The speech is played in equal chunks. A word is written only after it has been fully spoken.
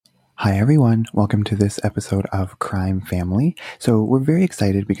Hi everyone, welcome to this episode of Crime Family. So we're very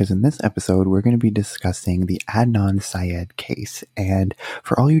excited because in this episode we're going to be discussing the Adnan Syed case. And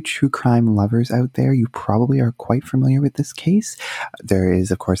for all you true crime lovers out there, you probably are quite familiar with this case. There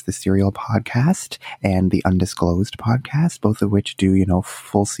is, of course, the Serial podcast and the Undisclosed podcast, both of which do,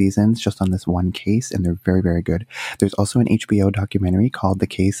 full seasons just on this one case, and they're very, very good. There's also an HBO documentary called The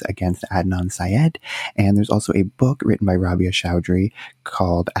Case Against Adnan Syed, and there's also a book written by Rabia Chowdhury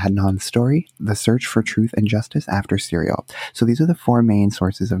called Adnan Story, The Search for Truth and Justice After Serial. So these are the four main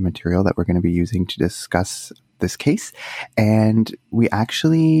sources of material that we're going to be using to discuss this case, and we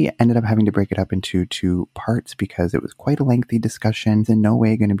actually ended up having to break it up into two parts because it was quite a lengthy discussion. It's in no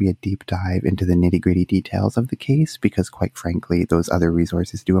way going to be a deep dive into the nitty-gritty details of the case because, quite frankly, those other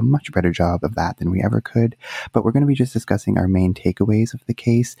resources do a much better job of that than we ever could. But we're going to be just discussing our main takeaways of the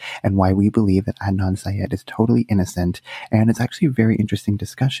case and why we believe that Adnan Syed is totally innocent, and it's actually a very interesting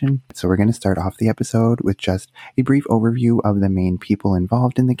discussion. So we're going to start off the episode with just a brief overview of the main people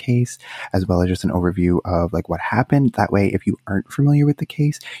involved in the case, as well as just an overview of what happened. That way, if you aren't familiar with the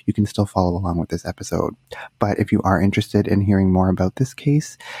case, you can still follow along with this episode. But if you are interested in hearing more about this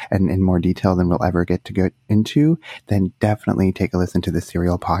case and in more detail than we'll ever get into, then definitely take a listen to the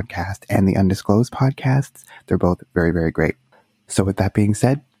Serial podcast and the Undisclosed podcasts. They're both very, very great. So with that being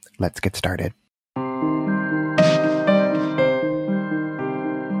said, let's get started.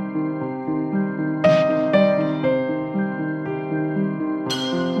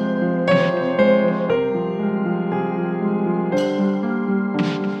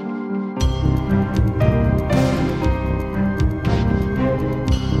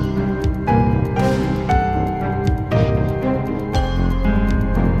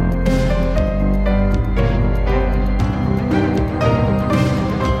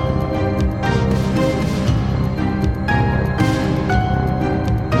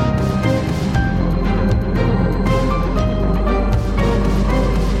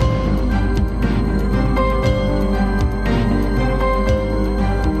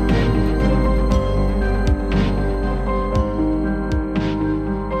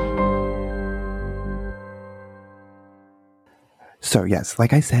 So yes,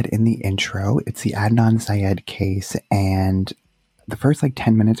 like I said in the intro, it's the Adnan Syed case, and the first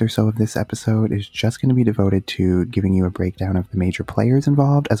 10 minutes or so of this episode is just going to be devoted to giving you a breakdown of the major players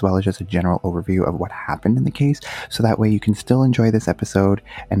involved, as well as just a general overview of what happened in the case. So that way you can still enjoy this episode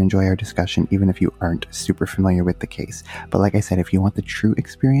and enjoy our discussion, even if you aren't super familiar with the case. But like I said, if you want the true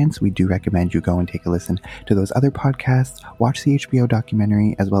experience, we do recommend you go and take a listen to those other podcasts, watch the HBO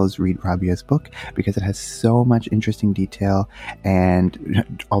documentary, as well as read Rabia's book, because it has so much interesting detail. And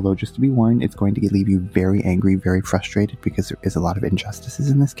although, just to be warned, it's going to leave you very angry, very frustrated, because there is a lot of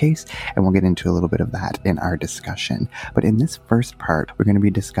injustices in this case, and we'll get into a little bit of that in our discussion. But in this first part, we're going to be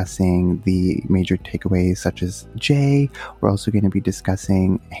discussing the major takeaways such as Jay. We're also going to be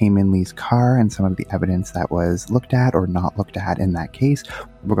discussing Heyman Lee's car and some of the evidence that was looked at or not looked at in that case.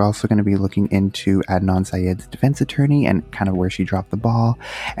 We're also going to be looking into Adnan Syed's defense attorney and kind of where she dropped the ball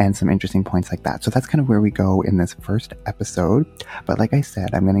and some interesting points like that. So that's kind of where we go in this first episode. But like I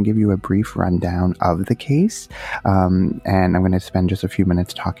said, I'm going to give you a brief rundown of the case, and I'm going to spend just a few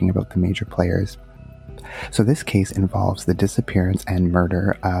minutes talking about the major players. So this case involves the disappearance and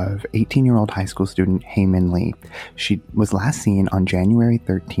murder of 18-year-old high school student Heyman Lee. She was last seen on January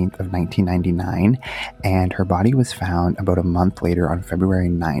 13th of 1999, and her body was found about a month later on February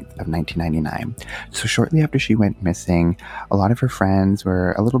 9th of 1999. So shortly after she went missing, a lot of her friends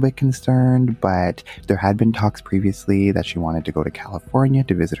were a little bit concerned, but there had been talks previously that she wanted to go to California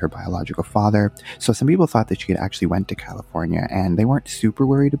to visit her biological father. So some people thought that she had actually went to California, and they weren't super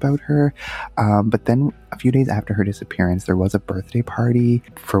worried about her. But then a few days after her disappearance, there was a birthday party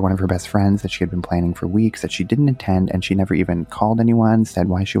for one of her best friends that she had been planning for weeks that she didn't attend, and she never even called anyone, said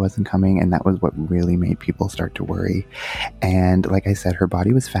why she wasn't coming, and that was what really made people start to worry. And like I said, her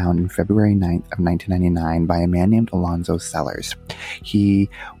body was found on February 9th of 1999 by a man named Alonzo Sellers. He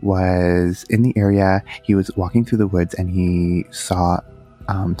was in the area, he was walking through the woods, and he saw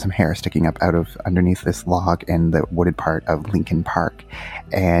some hair sticking up out of underneath this log in the wooded part of Lincoln Park.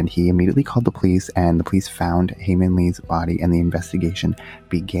 And he immediately called the police, and the police found Heyman Lee's body, and the investigation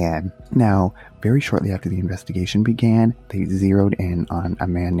began. Now, very shortly after the investigation began, they zeroed in on a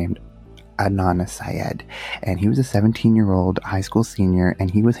man named Adnan Syed, and he was a 17-year-old high school senior,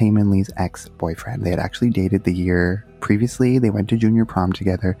 and he was Heyman Lee's ex-boyfriend. They had actually dated the year previously. They went to junior prom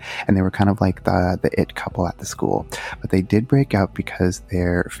together, and they were kind of like the it couple at the school. But they did break up because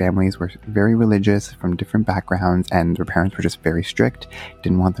their families were very religious from different backgrounds, and their parents were just very strict,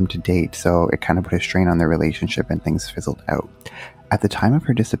 didn't want them to date, so it kind of put a strain on their relationship, and things fizzled out. At the time of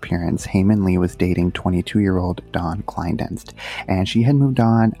her disappearance, Heyman Lee was dating 22-year-old Dawn Kleindienst, and she had moved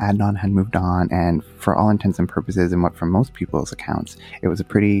on, Adnan had moved on, and for all intents and purposes, and what from most people's accounts, it was a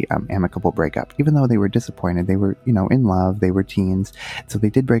pretty amicable breakup. Even though they were disappointed, they were, in love, they were teens, so they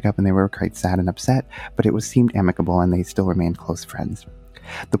did break up and they were quite sad and upset, but it seemed amicable and they still remained close friends.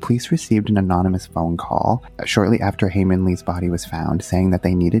 The police received an anonymous phone call shortly after Heyman Lee's body was found, saying that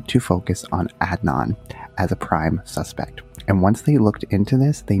they needed to focus on Adnan as a prime suspect. And once they looked into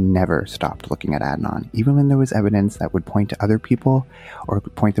this, they never stopped looking at Adnan. Even when there was evidence that would point to other people or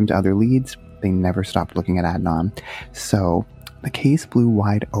point them to other leads, they never stopped looking at Adnan. So the case blew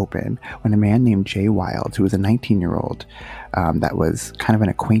wide open when a man named Jay Wilds, who was a 19-year-old that was kind of an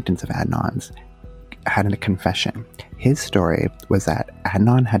acquaintance of Adnan's, had a confession. His story was that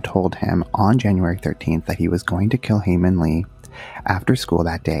Adnan had told him on January 13th that he was going to kill Heyman Lee after school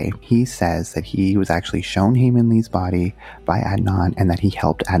that day. He says that he was actually shown Heyman Lee's body by Adnan and that he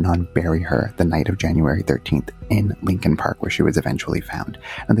helped Adnan bury her the night of January 13th in Lincoln Park, where she was eventually found.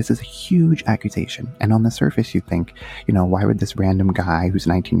 Now, this is a huge accusation, and on the surface you think, why would this random guy who's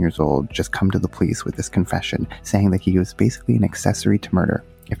 19 years old just come to the police with this confession saying that he was basically an accessory to murder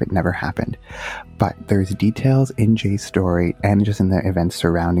if it never happened? But there's details in Jay's story and just in the events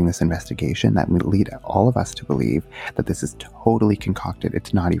surrounding this investigation that would lead all of us to believe that this is totally concocted.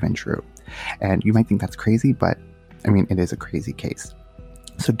 It's not even true. And you might think that's crazy, but it is a crazy case.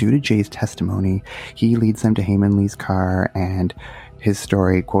 So due to Jay's testimony, he leads them to Heyman Lee's car, and his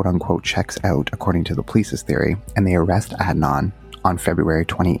story, quote unquote, checks out according to the police's theory, and they arrest Adnan on February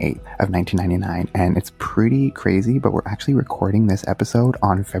 28th of 1999. And it's pretty crazy, but we're actually recording this episode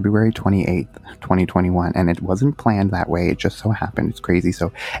on February 28th, 2021. And it wasn't planned that way. It just so happened. It's crazy.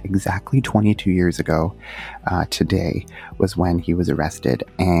 So exactly 22 years ago today was when he was arrested.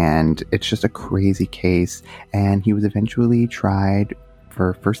 And it's just a crazy case. And he was eventually tried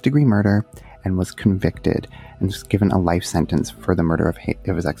for first-degree murder and was convicted and was given a life sentence for the murder of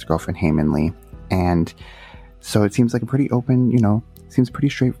his ex-girlfriend, Heyman Lee. And so it seems like a pretty open, seems pretty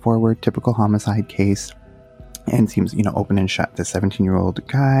straightforward, typical homicide case, and seems, open and shut. The 17-year-old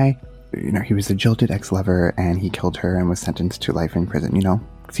guy, he was a jilted ex-lover, and he killed her and was sentenced to life in prison.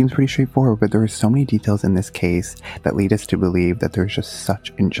 Seems pretty straightforward, but there are so many details in this case that lead us to believe that there's just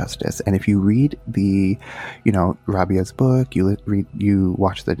such injustice. And if you read the, Rabia's book, you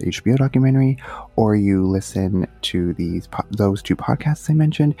watch the HBO documentary, or you listen to those two podcasts I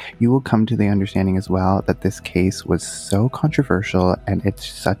mentioned, you will come to the understanding as well that this case was so controversial and it's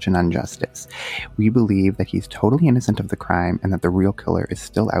such an injustice. We believe that he's totally innocent of the crime and that the real killer is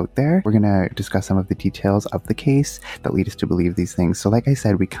still out there. We're going to discuss some of the details of the case that lead us to believe these things. So like I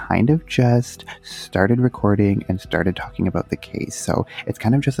said, we kind of just started recording and started talking about the case. So it's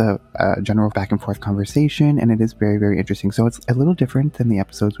kind of just a general back and forth conversation, and it is very, very interesting. So it's a little different than the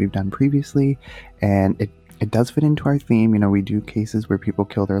episodes we've done previously, and it does fit into our theme. We do cases where people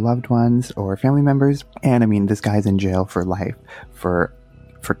kill their loved ones or family members, and this guy's in jail for life for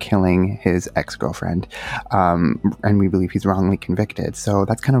killing his ex-girlfriend, and we believe he's wrongly convicted. So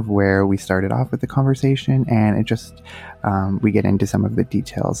that's kind of where we started off with the conversation, and it just we get into some of the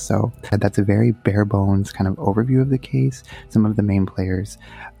details. So that's a very bare bones kind of overview of the case, some of the main players.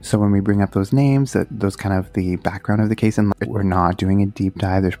 So when we bring up those names, those kind of the background of the case, and we're not doing a deep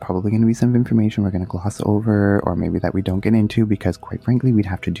dive, there's probably going to be some information we're going to gloss over, or maybe that we don't get into, because quite frankly, we'd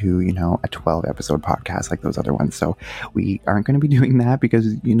have to do, a 12 episode podcast like those other ones. So we aren't going to be doing that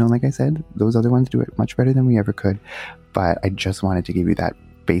because, like I said, those other ones do it much better than we ever could. But I just wanted to give you that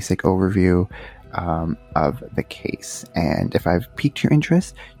basic overview of the case. And if I've piqued your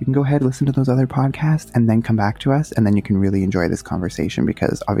interest, you can go ahead and listen to those other podcasts and then come back to us, and then you can really enjoy this conversation,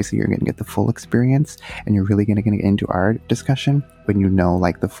 because obviously you're going to get the full experience and you're really going to get into our discussion when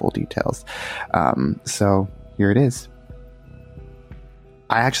the full details. So here it is.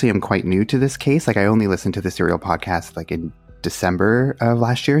 I actually am quite new to this case. I only listened to the Serial podcast in December of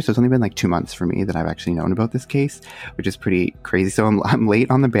last year, so it's only been 2 months for me that I've actually known about this case, which is pretty crazy. So I'm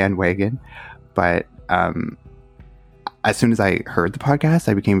late on the bandwagon, but as soon as I heard the podcast,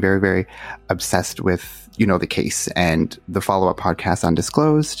 I became very, very obsessed with the case. And the follow-up podcast,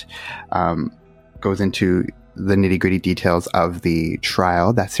 Undisclosed, goes into the nitty-gritty details of the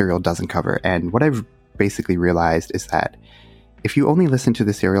trial that Serial doesn't cover. And what I've basically realized is that if you only listen to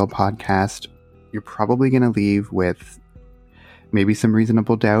the Serial podcast, you're probably going to leave with maybe some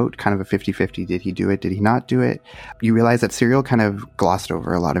reasonable doubt, kind of a 50-50. Did he do it? Did he not do it? You realize that Serial kind of glossed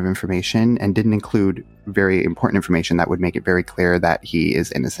over a lot of information and didn't include very important information that would make it very clear that he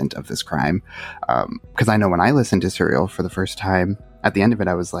is innocent of this crime. Because I know when I listened to Serial for the first time, at the end of it,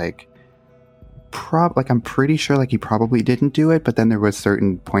 I was like, I'm pretty sure like he probably didn't do it, but then there was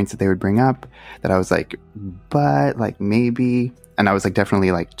certain points that they would bring up that I was like, but like maybe, and I was like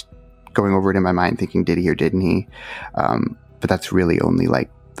definitely like going over it in my mind thinking, did he or didn't he? But that's really only like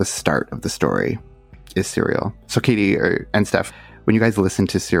the start of the story is Serial. So Katie and Steph, when you guys listened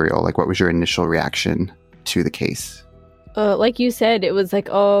to Serial, like what was your initial reaction to the case? Like you said, it was like,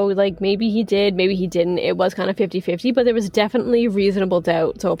 oh, like maybe he did, maybe he didn't. It was kind of 50-50, but there was definitely reasonable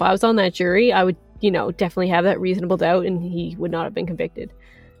doubt. So if I was on that jury, I would, definitely have that reasonable doubt and he would not have been convicted.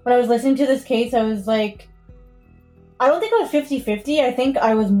 When I was listening to this case, I was like, I don't think I was 50-50. I think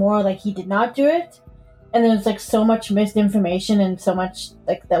I was more like he did not do it. And there was like so much misinformation and so much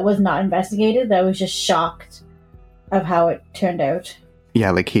like that was not investigated that I was just shocked of how it turned out.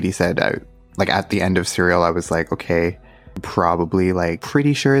 Yeah, like Katie said, like at the end of Serial, I was like, okay, probably like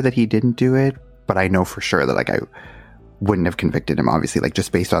pretty sure that he didn't do it, but I know for sure that like I wouldn't have convicted him, obviously, like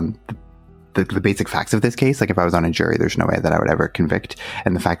just based on the basic facts of this case. Like if I was on a jury, there's no way that I would ever convict.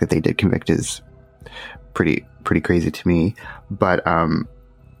 And the fact that they did convict is pretty crazy to me. But I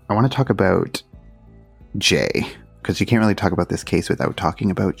want to talk about Jay, because you can't really talk about this case without talking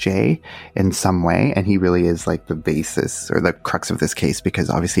about Jay in some way. And he really is like the basis or the crux of this case, because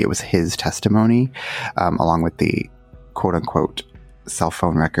obviously it was his testimony, along with the quote unquote cell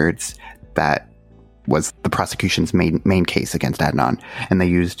phone records, that was the prosecution's main case against Adnan. And they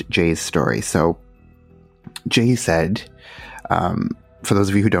used Jay's story. So Jay said, for those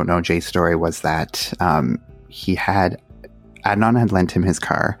of you who don't know, Jay's story was that Adnan had lent him his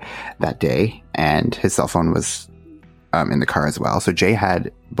car that day, and his cell phone was in the car as well. So Jay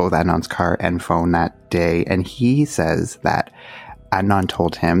had both Adnan's car and phone that day, and he says that Adnan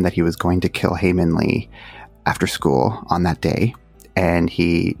told him that he was going to kill Heyman Lee after school on that day, and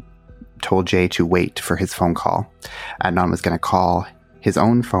he told Jay to wait for his phone call. Adnan was going to call his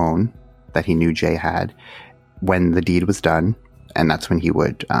own phone that he knew Jay had when the deed was done, and that's when he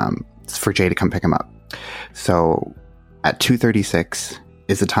would, for Jay to come pick him up. So at 2:36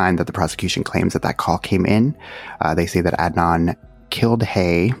 is the time that the prosecution claims that call came in. They say that Adnan killed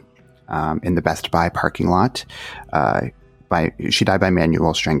Hay in the Best Buy parking lot. She died by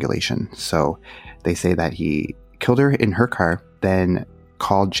manual strangulation. So they say that he killed her in her car, then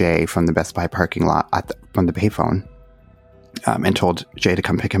called Jay from the Best Buy parking lot from the payphone, and told Jay to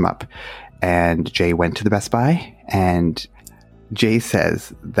come pick him up. And Jay went to the Best Buy, and Jay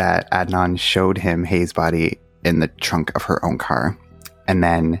says that Adnan showed him Hay's body in the trunk of her own car. And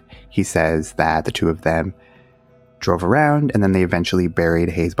then he says that the two of them drove around, and then they eventually buried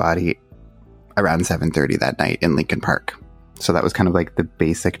Hay's body around 7:30 that night in Lincoln Park. So that was kind of like the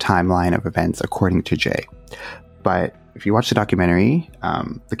basic timeline of events according to Jay. But if you watch the documentary,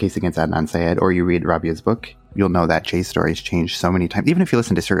 The Case Against Adnan Syed, or you read Rabia's book, you'll know that Jay's stories changed so many times. Even if you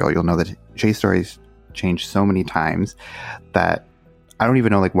listen to Serial, you'll know that Jay's stories changed so many times that I don't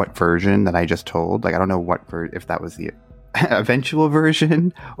even know like what version that I just told. Like I don't know if that was the eventual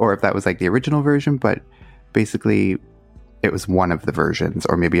version or if that was like the original version, but basically it was one of the versions,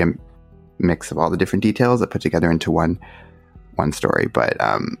 or maybe a mix of all the different details that put together into one story. But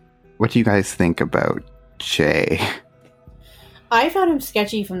what do you guys think about Jay? I found him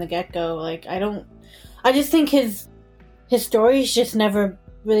sketchy from the get-go. Like I just think his stories just never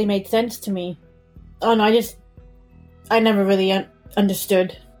really made sense to me. Oh no, I never really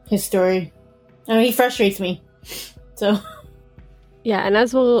understood his story. I mean, he frustrates me. So yeah, and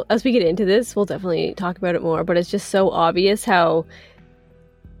as we get into this, we'll definitely talk about it more, but it's just so obvious how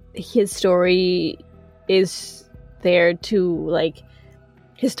his story is there to, like,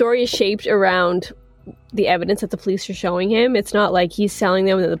 his story is shaped around the evidence that the police are showing him. It's not like he's telling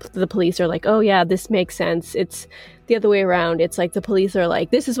them and the police are like, oh yeah, this makes sense. It's the other way around. It's like the police are like,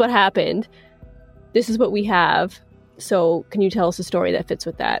 this is what happened. This is what we have. So can you tell us a story that fits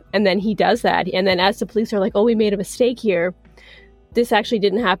with that? And then he does that. And then as the police are like, oh, we made a mistake here. This actually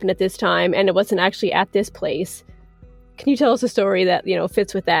didn't happen at this time. And it wasn't actually at this place. Can you tell us a story that,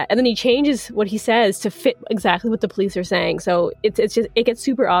 fits with that? And then he changes what he says to fit exactly what the police are saying. So it gets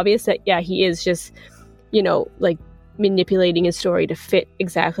super obvious that, yeah, he is just, like manipulating his story to fit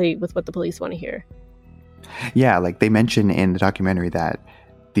exactly with what the police want to hear. Yeah, like they mention in the documentary that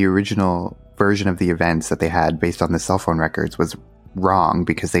the original version of the events that they had based on the cell phone records was wrong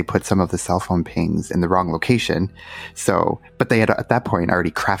because they put some of the cell phone pings in the wrong location. So, but they had at that point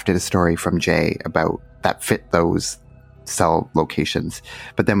already crafted a story from Jay about that fit those cell locations.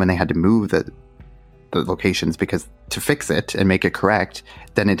 But then when they had to move the locations to fix it and make it correct,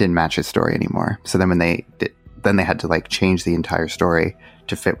 then it didn't match his story anymore. So then when they had to like change the entire story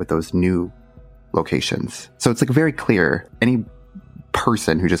to fit with those new locations. So it's like very clear. Any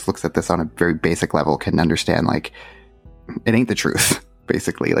person who just looks at this on a very basic level can understand, like, it ain't the truth,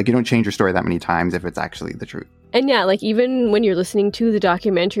 basically. Like, you don't change your story that many times if it's actually the truth. And yeah, like, even when you're listening to the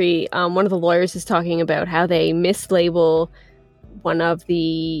documentary, one of the lawyers is talking about how they mislabel one of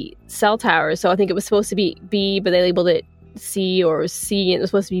the cell towers. So I think it was supposed to be B, but they labeled it C, or C and it was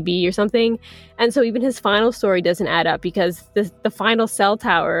supposed to be B or something. And so even his final story doesn't add up, because the final cell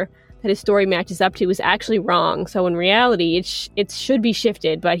tower that his story matches up to is actually wrong. So in reality, it should be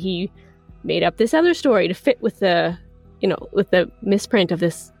shifted, but he made up this other story to fit with the, with the misprint of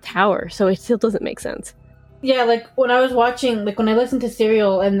this tower. So it still doesn't make sense. Yeah, like when I was watching, like when I listened to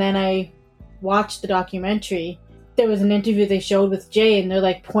Serial and then I watched the documentary, there was an interview they showed with Jay, and they're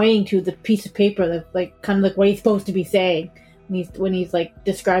like pointing to the piece of paper that, like, kind of like what he's supposed to be saying when he's like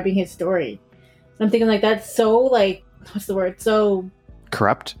describing his story. And I'm thinking, like, that's so, like, what's the word? So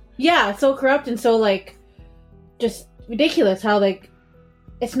corrupt. Yeah, so corrupt and so, like, just ridiculous how, like,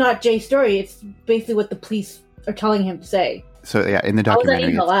 it's not Jay's story. It's basically what the police are telling him to say. So yeah, in the documentary, how is that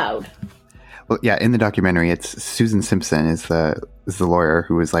even allowed? Well, yeah, in the documentary, it's Susan Simpson is the lawyer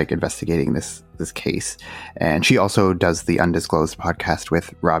who is, like, investigating this case, and she also does the Undisclosed podcast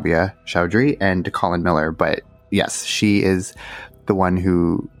with Rabia Chaudhry and Colin Miller. But yes, she is the one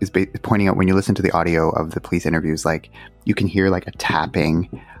who is pointing out, when you listen to the audio of the police interviews, like, you can hear, like, a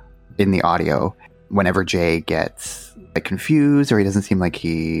tapping in the audio whenever Jay gets, like, confused or he doesn't seem like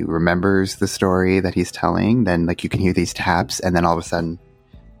he remembers the story that he's telling. Then, like, you can hear these taps, and then all of a sudden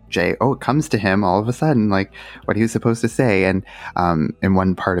Jay, it comes to him all of a sudden, like, what he was supposed to say. And in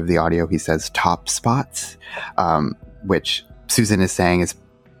one part of the audio, he says top spots, which Susan is saying is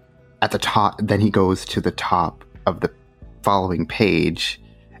at the top. Then he goes to the top of the following page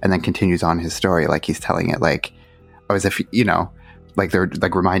and then continues on his story. Like, he's telling it, like, as if, like, they're,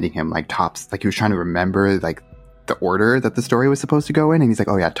 like, reminding him, like, tops, like he was trying to remember, like, the order that the story was supposed to go in. And he's like,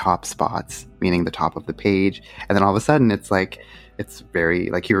 oh yeah, top spots, meaning the top of the page. And then all of a sudden it's like, it's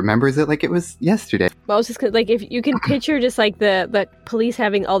very, like, he remembers it like it was yesterday. Well, I was just like, if you can picture just, like, the police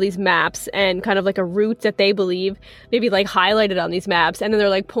having all these maps and kind of like a route that they believe maybe, like, highlighted on these maps, and then they're,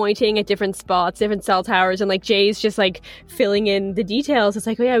 like, pointing at different spots, different cell towers, and, like, Jay's just, like, filling in the details. It's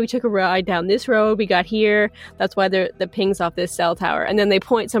like, oh yeah, we took a ride down this road, we got here, that's why the ping's off this cell tower, and then they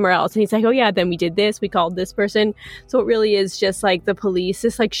point somewhere else, and he's like, oh yeah, then we did this, we called this person. So it really is just, like, the police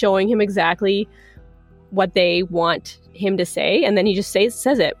just, like, showing him exactly what they want him to say, and then he just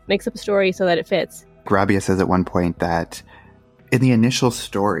says it, makes up a story so that it fits. Rabia says at one point that in the initial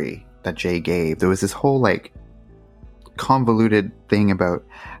story that Jay gave, there was this whole, like, convoluted thing about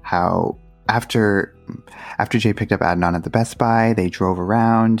how after Jay picked up Adnan at the Best Buy, they drove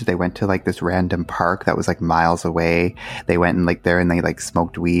around, they went to, like, this random park that was, like, miles away. They went and, like, there and they, like,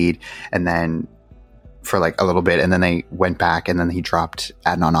 smoked weed, and then for, like, a little bit, and then they went back, and then he dropped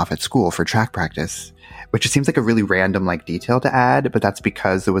Adnan off at school for track practice, which just seems like a really random, like, detail to add, but that's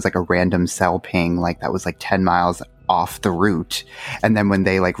because there was, like, a random cell ping, like, that was, like, 10 miles off the route. And then when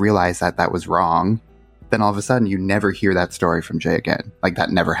they, like, realized that that was wrong, then all of a sudden you never hear that story from Jay again. Like,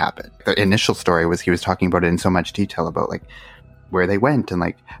 that never happened. The initial story was he was talking about it in so much detail about, like, where they went and,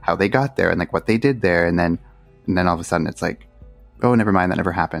 like, how they got there and, like, what they did there. And then all of a sudden it's like, oh, never mind, that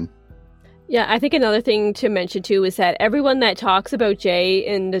never happened. Yeah, I think another thing to mention, too, is that everyone that talks about Jay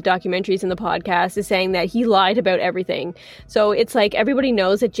in the documentaries and the podcast is saying that he lied about everything. So it's like everybody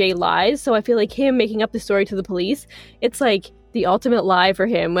knows that Jay lies. So I feel like him making up the story to the police, it's like the ultimate lie for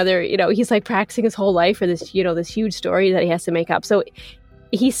him, whether, he's, like, practicing his whole life for this, this huge story that he has to make up. So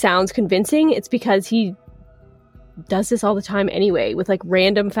he sounds convincing. It's because he does this all the time anyway, with, like,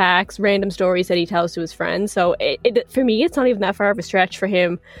 random facts, random stories that he tells to his friends. So for me, it's not even that far of a stretch for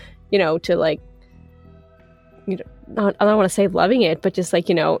him, to, like, I don't want to say loving it, but just, like,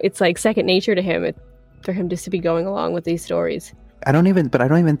 it's, like, second nature to him, for him just to be going along with these stories. I don't even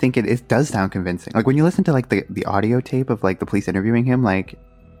think it does sound convincing. Like, when you listen to, like, the audio tape of, like, the police interviewing him, like,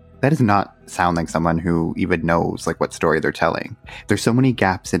 that does not sound like someone who even knows, like, what story they're telling. There's so many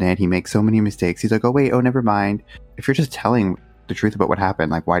gaps in it. He makes so many mistakes. He's like, oh wait, oh, never mind. If you're just telling the truth about what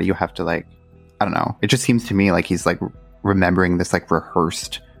happened, like, why do you have to, like, I don't know. It just seems to me like he's, like, remembering this, like,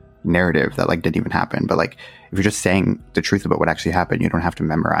 rehearsed narrative that, like, didn't even happen. But, like, if you're just saying the truth about what actually happened, you don't have to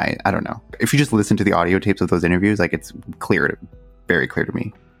memorize. I don't know. If you just listen to the audio tapes of those interviews, like, it's very clear to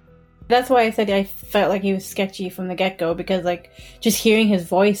me. That's why I said I felt like he was sketchy from the get-go, because, like, just hearing his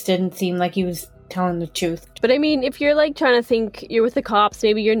voice didn't seem like he was telling the truth. But I mean, if you're, like, trying to think, you're with the cops,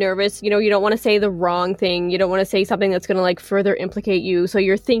 maybe you're nervous, you don't want to say the wrong thing, you don't want to say something that's going to, like, further implicate you, so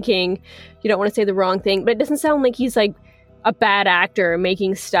you're thinking you don't want to say the wrong thing, but it doesn't sound like he's, like, a bad actor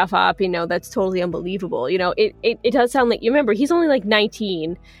making stuff up, that's totally unbelievable. It does sound like, you remember, he's only like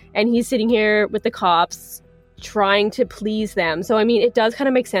 19 and he's sitting here with the cops trying to please them. So, I mean, it does kind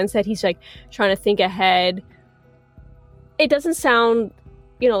of make sense that he's like trying to think ahead. It doesn't sound,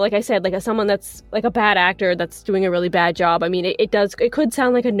 like I said, like someone that's like a bad actor that's doing a really bad job. I mean, it could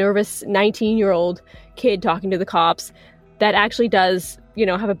sound like a nervous 19-year-old kid talking to the cops that actually does,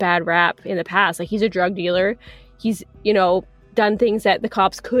 have a bad rap in the past. Like, he's a drug dealer. He's, done things that the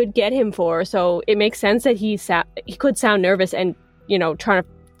cops could get him for. So it makes sense that he could sound nervous and, trying to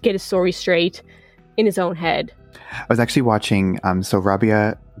get his story straight in his own head. I was actually watching, so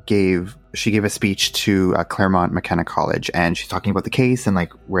Rabia gave a speech to Claremont McKenna College, and she's talking about the case and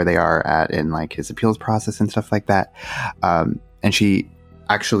like where they are at in like his appeals process and stuff like that. And she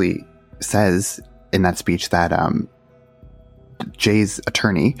actually says in that speech that Jay's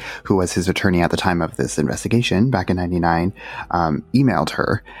attorney, who was his attorney at the time of this investigation back in 99, emailed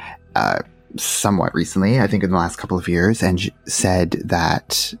her somewhat recently, I think in the last couple of years, and said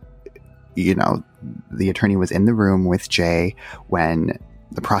that, the attorney was in the room with Jay when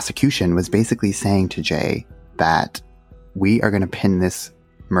the prosecution was basically saying to Jay that we are going to pin this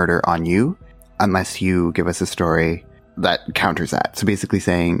murder on you unless you give us a story that counters that. So basically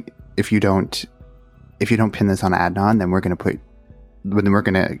saying, if you don't pin this on Adnan, then we're going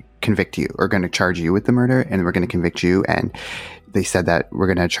to convict you, or going to charge you with the murder, and we're going to convict you. And they said that we're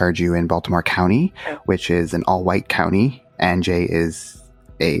going to charge you in Baltimore County, which is an all-white county, and Jay is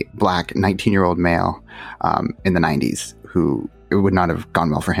a black 19-year-old male in the 90s who it would not have gone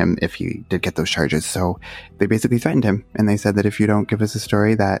well for him if he did get those charges. So they basically threatened him, and they said that if you don't give us a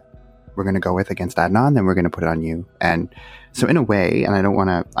story that we're going to go with against Adnan, then we're going to put it on you. And so in a way, and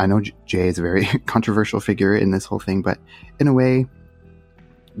I know Jay is a very controversial figure in this whole thing, but in a way,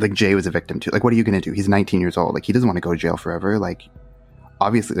 like, Jay was a victim too. Like, what are you going to do? He's 19 years old. Like, he doesn't want to go to jail forever. Like,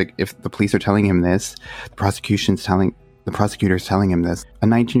 obviously, like, if the police are telling him this, the prosecutor's telling him this, a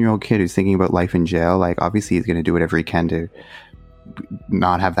 19-year-old kid who's thinking about life in jail, like, obviously he's going to do whatever he can to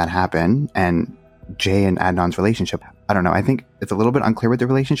not have that happen. And Jay and Adnan's relationship, I don't know. I think it's a little bit unclear what their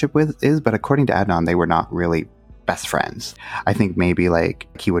relationship is, but according to Adnan, they were not really best friends. I think maybe like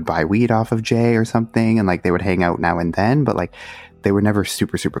he would buy weed off of Jay or something, and like they would hang out now and then, but like they were never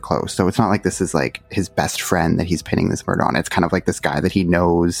super, super close. So it's not like this is like his best friend that he's pinning this murder on. It's kind of like this guy that he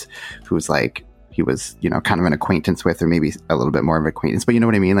knows who's like, he was, kind of an acquaintance with, or maybe a little bit more of an acquaintance, but you know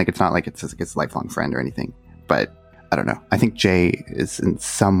what I mean? Like, it's not like it's his lifelong friend or anything, but I don't know. I think Jay is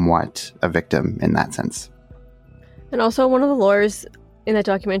somewhat a victim in that sense. And also, one of the lawyers in that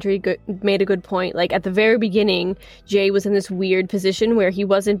documentary made a good point. Like, at the very beginning, Jay was in this weird position where he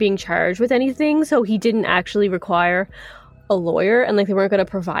wasn't being charged with anything, so he didn't actually require a lawyer, and like they weren't going to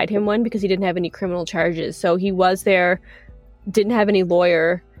provide him one because he didn't have any criminal charges. So he was there, didn't have any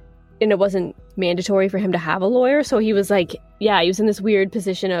lawyer, and it wasn't mandatory for him to have a lawyer. So he was like, he was in this weird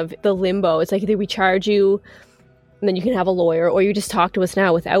position of the limbo. It's like, either we charge you and then you can have a lawyer, or you just talk to us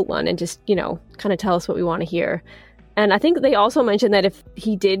now without one and just, kind of tell us what we want to hear. And I think they also mentioned that if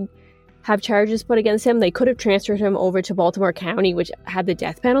he did have charges put against him, they could have transferred him over to Baltimore County, which had the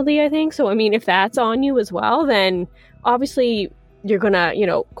death penalty, I think. So, I mean, if that's on you as well, then obviously you're going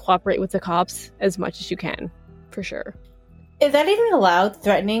to, cooperate with the cops as much as you can, for sure. Is that even allowed,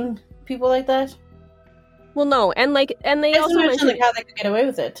 threatening people like that? Well, no. And they also mentioned like how they could get away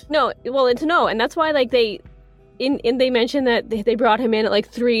with it. No, well, and that's why like they mentioned that they brought him in at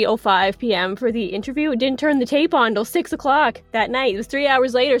like 3:05 p.m. for the interview. It didn't turn the tape on until 6 o'clock that night. It was 3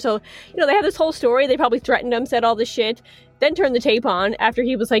 hours later. So, they had this whole story. They probably threatened him, said all this shit, then turned the tape on after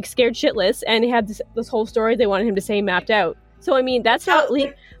he was like scared shitless, and he had this whole story they wanted him to say mapped out. So, I mean, that's not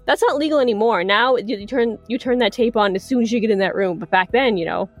legal anymore. Now you turn that tape on as soon as you get in that room. But back then,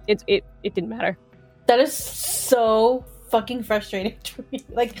 it didn't matter. That is so fucking frustrating to me.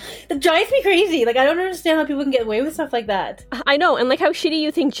 Like, it drives me crazy. Like, I don't understand how people can get away with stuff like that. I know, and like how shitty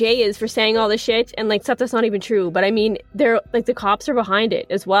you think Jay is for saying all this shit and like stuff that's not even true. But I mean, they're like, the cops are behind it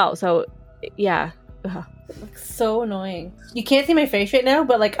as well. So yeah. It's so annoying. You can't see my face right now,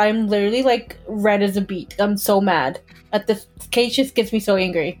 but like I'm literally like red as a beet. I'm so mad at this case. Just gets me so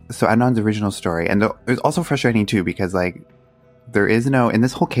angry. So Adnan's original story, and it's also frustrating too because like there is no, in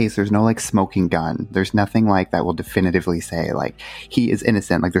this whole case, there's no like smoking gun. There's nothing like that will definitively say like he is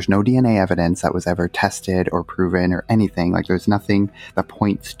innocent. Like there's no DNA evidence that was ever tested or proven or anything. Like there's nothing that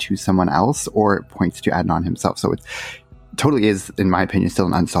points to someone else or points to Adnan himself. So it totally is, in my opinion, still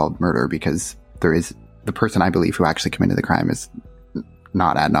an unsolved murder because there is the person I believe who actually committed the crime is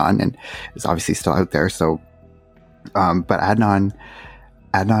not Adnan and is obviously still out there. So, but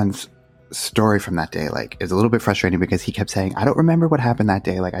Adnan's story from that day, like, is a little bit frustrating because he kept saying, I don't remember what happened that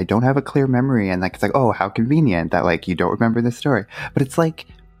day. Like, I don't have a clear memory. And like, it's like, oh, how convenient that like you don't remember this story. But it's like,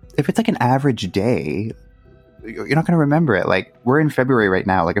 if it's like an average day, you're not going to remember it. Like, we're in February right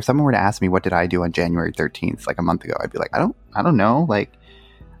now. Like, if someone were to ask me what did I do on January 13th, like a month ago, I'd be like, I don't know. Like,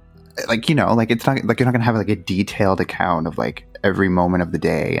 you know, like, it's not like you're not going to have like a detailed account of like every moment of the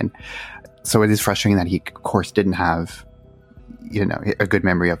day. And so it is frustrating that he, of course, didn't have, you know, a good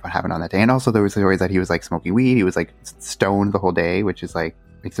memory of what happened on that day. And also there was stories that he was like smoking weed. He was like stoned the whole day, which is like,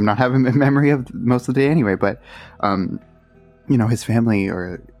 makes him not have a memory of most of the day anyway. But, you know, his family,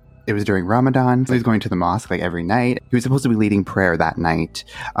 or it was during Ramadan, so he was going to the mosque like every night. He was supposed to be leading prayer that night,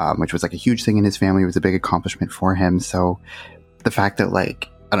 which was like a huge thing in his family. It was a big accomplishment for him. So the fact that like,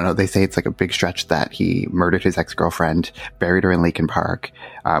 I don't know, they say it's like a big stretch that he murdered his ex-girlfriend, buried her in Lincoln Park,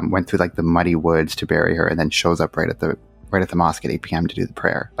 went through like the muddy woods to bury her, and then shows up right at the mosque at 8 p.m. to do the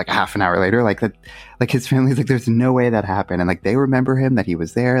prayer. Like a half an hour later, like that, like his family's like, there's no way that happened. And like, they remember him, that he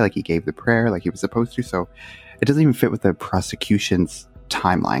was there, like he gave the prayer like he was supposed to. So it doesn't even fit with the prosecution's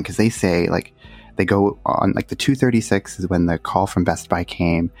timeline, because they say like, they go on like the 2:36 is when the call from Best Buy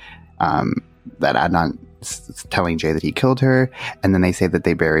came, that Adnan telling Jay that he killed her. And then they say that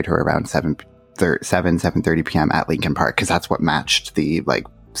they buried her around 7:30 p.m. at Lincoln Park, because that's what matched the like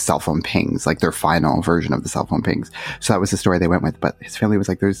cell phone pings, like their final version of the cell phone pings. So that was the story they went with. But his family was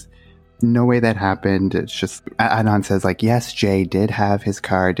like, there's no way that happened. It's just, Adnan says like, yes, Jay did have his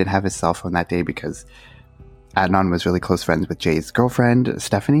car, did have his cell phone that day, because Adnan was really close friends with Jay's girlfriend,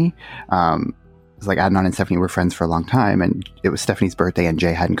 Stephanie. It's like Adnan and Stephanie were friends for a long time, and it was Stephanie's birthday and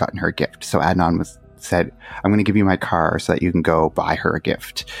Jay hadn't gotten her a gift. So Adnan said, I'm going to give you my car so that you can go buy her a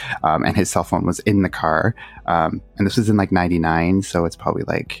gift. And his cell phone was in the car. And this was in like 99. So it's probably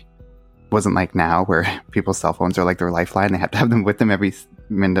like, wasn't like now where people's cell phones are like their lifeline. They have to have them with them every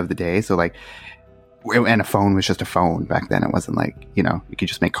minute of the day. So like, and a phone was just a phone back then. It wasn't like, you know, you could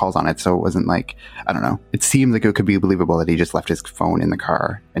just make calls on it. So it wasn't like, I don't know. It seemed like it could be believable that he just left his phone in the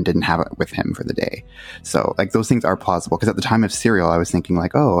car and didn't have it with him for the day. So like, those things are plausible. Because at the time of Serial, I was thinking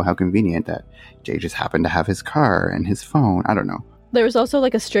like, oh, how convenient that Jay just happened to have his car and his phone. I don't know. There was also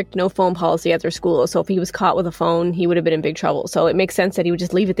like a strict no phone policy at their school. So if he was caught with a phone, he would have been in big trouble. So it makes sense that he would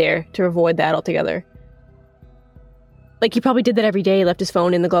just leave it there to avoid that altogether. Like, he probably did that every day, left his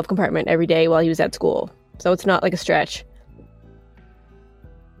phone in the glove compartment every day while he was at school. So it's not like a stretch.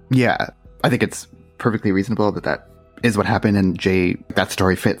 Yeah, I think it's perfectly reasonable that is what happened. And Jay, that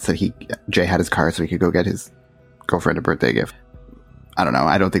story fits, that Jay had his car so he could go get his girlfriend a birthday gift. I don't know.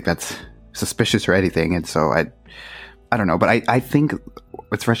 I don't think that's suspicious or anything. And so I don't know. But I think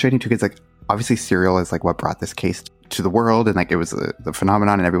what's frustrating too is like, obviously Serial is like what brought this case to the world, and like it was the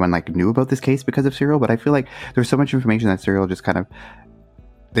phenomenon, and everyone like knew about this case because of Serial. But I feel like there's so much information that Serial just kind of,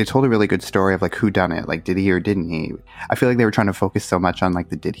 they told a really good story of like who done it, like did he or didn't he. I feel like they were trying to focus so much on like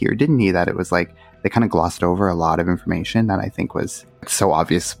the did he or didn't he, that it was like they kind of glossed over a lot of information that I think was so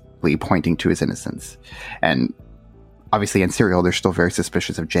obviously pointing to his innocence. And obviously in Serial they're still very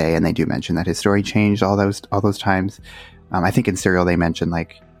suspicious of Jay, and they do mention that his story changed all those times. I think in Serial they mentioned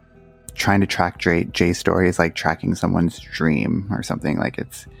like trying to track Jay's story is like tracking someone's dream or something. Like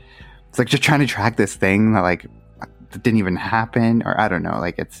it's like just trying to track this thing that like that didn't even happen, or I don't know.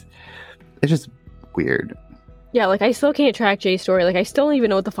 Like it's just weird. Yeah, like I still can't track Jay's story. Like I still don't even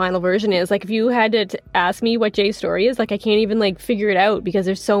know what the final version is. Like if you had to ask me what Jay's story is, like I can't even like figure it out, because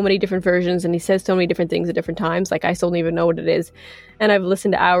there's so many different versions and he says so many different things at different times. Like I still don't even know what it is. And I've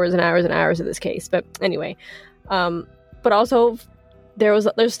listened to hours and hours and hours of this case. But anyway, but also there's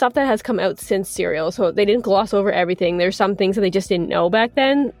stuff that has come out since Serial, so they didn't gloss over everything. There's some things that they just didn't know back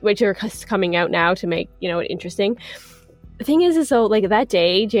then, which are coming out now to make, you know, it interesting. The thing is so like that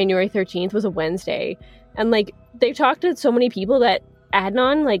day, January 13th, was a Wednesday, and like they've talked to so many people that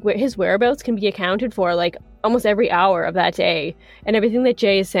Adnan, like his whereabouts can be accounted for like almost every hour of that day, and everything that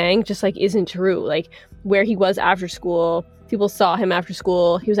Jay is saying just like isn't true. Like where he was after school, people saw him after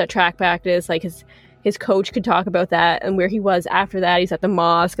school, he was at track practice, like his coach could talk about that, and where he was after that, he's at the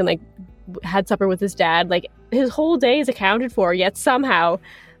mosque and like had supper with his dad. Like his whole day is accounted for, yet somehow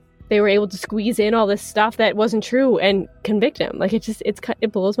they were able to squeeze in all this stuff that wasn't true and convict him. Like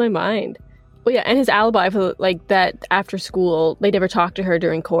it blows my mind. Well, yeah, and his alibi for like that after school, they never talked to her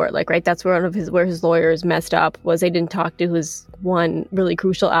during court. Like, right, that's where his lawyers messed up, was they didn't talk to his one really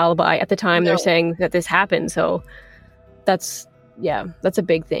crucial alibi at the time. No. They're saying that this happened, so that's a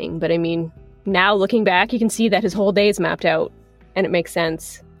big thing. But I mean, now looking back, you can see that his whole day is mapped out, and it makes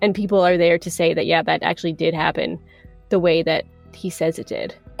sense. And people are there to say that, yeah, that actually did happen the way that he says it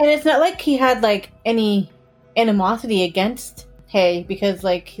did. And it's not like he had like any animosity against hey, because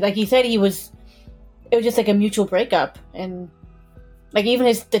like he said, it was just like a mutual breakup, and like even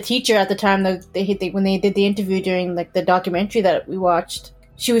the teacher at the time that when they did the interview during like the documentary that we watched,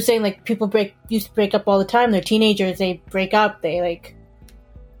 she was saying like people used to break up all the time. They're teenagers, they break up, they like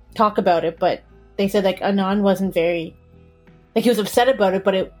talk about it, but they said like Adnan wasn't very, like he was upset about it,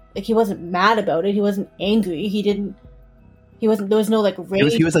 but he wasn't mad about it. He wasn't angry. There was no like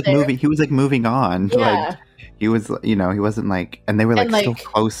rage. He was like moving. He was like moving on. Yeah. Like he was, he wasn't like, and they were like, And, like, still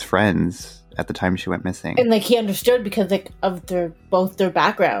close friends at the time she went missing. And like he understood because like of both their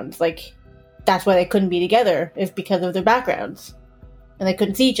backgrounds. Like that's why they couldn't be together, is because of their backgrounds, and they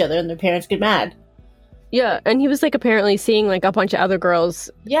couldn't see each other, and their parents get mad. Yeah, and he was like apparently seeing like a bunch of other girls.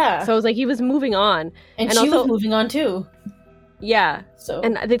 Yeah. So it was like he was moving on, and she also, was moving on too. Yeah. So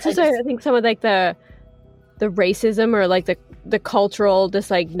and I think some of like the racism or like the cultural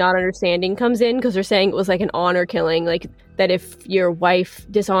just like not understanding comes in, because they're saying it was like an honor killing, like that if your wife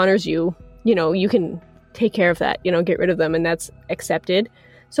dishonors you, you can take care of that, get rid of them, and that's accepted.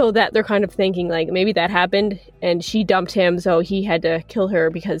 So that they're kind of thinking like maybe that happened and she dumped him, so he had to kill her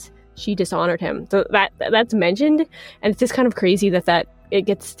because she dishonored him. So that's mentioned, and it's just kind of crazy that it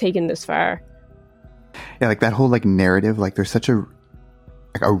gets taken this far. Yeah, like that whole like narrative, like there's such a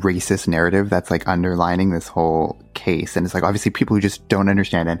racist narrative that's like underlining this whole case, and it's like obviously people who just don't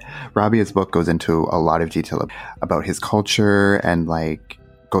understand it. Rabia's book goes into a lot of detail about his culture, and like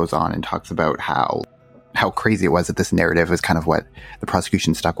goes on and talks about how crazy it was that this narrative was kind of what the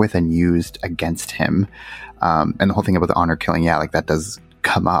prosecution stuck with and used against him. And the whole thing about the honor killing, yeah, like that does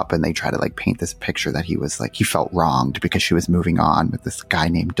come up, and they try to like paint this picture that he was like, he felt wronged because she was moving on with this guy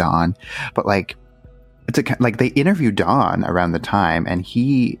named Don. But like, like they interviewed Dawn around the time, and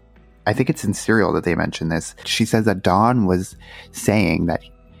I think it's in Serial that they mentioned this. She says that Dawn was saying that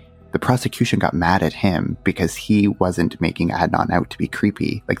the prosecution got mad at him because he wasn't making Adnan out to be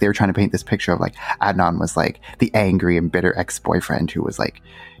creepy. Like they were trying to paint this picture of like Adnan was like the angry and bitter ex-boyfriend who was like,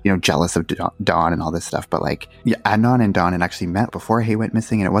 jealous of Dawn and all this stuff. But like, yeah, Adnan and Dawn had actually met before he went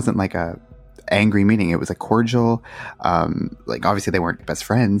missing, and it wasn't like a angry meeting. It was a cordial, like obviously they weren't best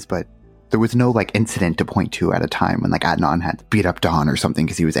friends, but there was no like incident to point to at a time when like Adnan had beat up Dawn or something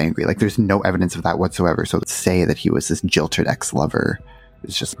because he was angry. Like there's no evidence of that whatsoever. So to say that he was this jilted ex-lover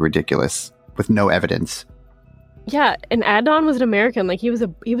is just ridiculous with no evidence. Yeah, and Adnan was an American. Like he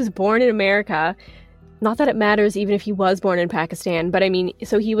was born in America. Not that it matters even if he was born in Pakistan, but I mean,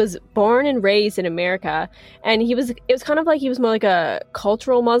 so he was born and raised in America, and it was kind of like he was more like a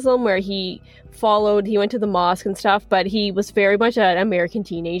cultural Muslim where he went to the mosque and stuff, but he was very much an American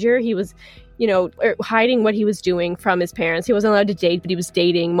teenager. He was, hiding what he was doing from his parents. He wasn't allowed to date, but he was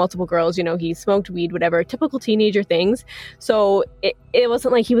dating multiple girls, he smoked weed, whatever, typical teenager things. So it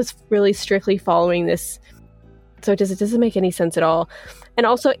wasn't like he was really strictly following this. So it doesn't make any sense at all. And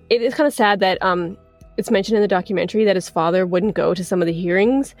also it is kind of sad that, it's mentioned in the documentary that his father wouldn't go to some of the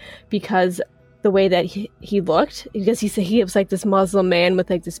hearings because the way that he looked, because he was like this Muslim man with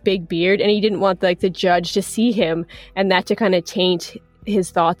like this big beard, and he didn't want like the judge to see him, and that to kind of taint his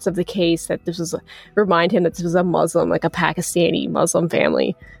thoughts of the case, that remind him that this was a Muslim, like a Pakistani Muslim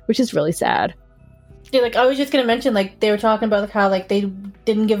family, which is really sad. Yeah, like I was just gonna mention, like they were talking about like how like they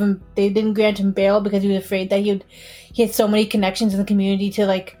didn't grant him bail because he was afraid that he had so many connections in the community to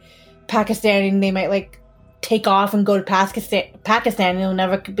like Pakistan, and they might like take off and go to Pakistan and he'll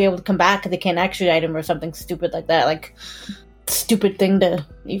never be able to come back because they can't extradite him or something stupid like that. Like, stupid thing to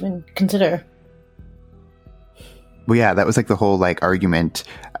even consider. Well, yeah, that was like the whole like argument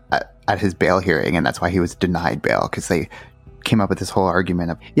at his bail hearing, and that's why he was denied bail, because they came up with this whole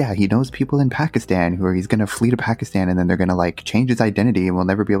argument of, yeah, he knows people in Pakistan who he's going to flee to Pakistan, and then they're going to like change his identity and we'll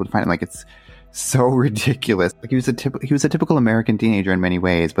never be able to find him. Like, it's so ridiculous. Like he was a typical American teenager in many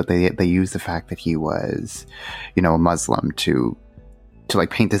ways, but they used the fact that he was, a Muslim to like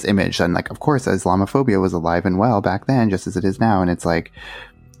paint this image. And like, of course, Islamophobia was alive and well back then, just as it is now. And it's like,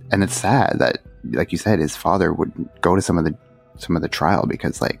 and it's sad that, like you said, his father would go to some of the trial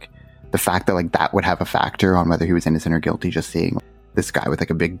because like the fact that like that would have a factor on whether he was innocent or guilty, just seeing this guy with like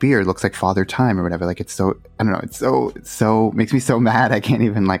a big beard looks like Father Time or whatever. Like, it's so, I don't know. It's so makes me so mad. I can't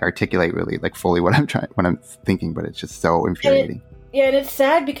even like articulate really like fully what I'm thinking, but it's just so infuriating. And it's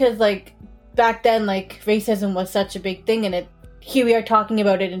sad because like back then, like racism was such a big thing, and here we are talking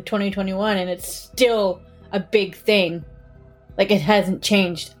about it in 2021, and it's still a big thing. Like, it hasn't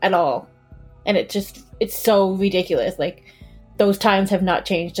changed at all. And it's so ridiculous. Like, those times have not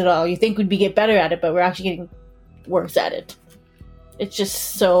changed at all. You think we'd get better at it, but we're actually getting worse at it. It's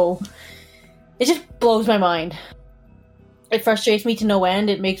just it just blows my mind. It frustrates me to no end.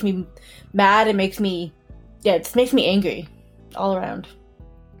 It makes me mad. It makes me angry. all around.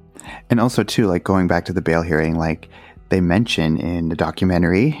 And also, too, like going back to the bail hearing, like they mention in the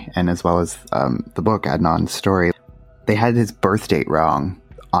documentary and as well as the book, Adnan's story, they had his birth date wrong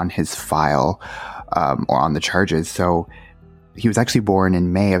on his file or on the charges. So he was actually born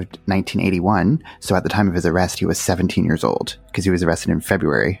in May of 1981. So at the time of his arrest, he was 17 years old because he was arrested in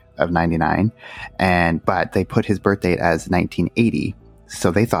February of 99. But they put his birth date as 1980.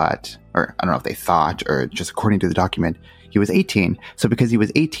 So they thought, or I don't know if they thought, or just according to the document, he was 18. So because he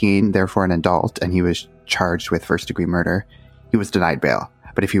was 18, therefore an adult, and he was charged with first-degree murder, he was denied bail.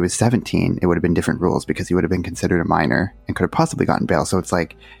 But if he was 17, it would have been different rules because he would have been considered a minor and could have possibly gotten bail. So it's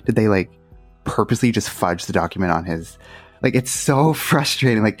like, did they like purposely just fudge the document on his... Like, it's so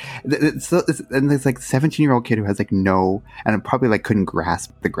frustrating. Like, and there's like 17-year-old kid who has like no, and probably like couldn't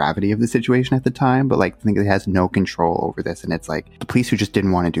grasp the gravity of the situation at the time, but like I think he has no control over this. And it's like the police who just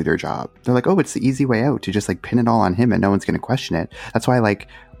didn't want to do their job. They're like, oh, it's the easy way out to just like pin it all on him and no one's going to question it. That's why like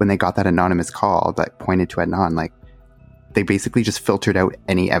when they got that anonymous call that pointed to Adnan, like they basically just filtered out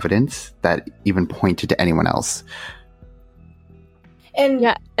any evidence that even pointed to anyone else. And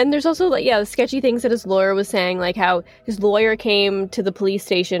yeah, and there's also like the sketchy things that his lawyer was saying, like how his lawyer came to the police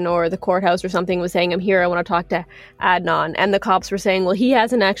station or the courthouse or something, was saying, I'm here, I want to talk to Adnan, and the cops were saying, well, he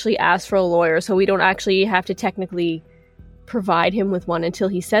hasn't actually asked for a lawyer, so we don't actually have to technically provide him with one until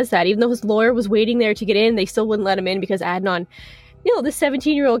he says that. Even though his lawyer was waiting there to get in, they still wouldn't let him in because Adnan, this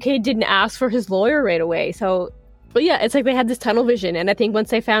 17-year-old kid didn't ask for his lawyer right away. So, but yeah, it's like they had this tunnel vision, and I think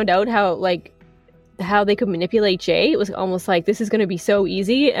once they found out how they could manipulate Jay, it was almost like this is going to be so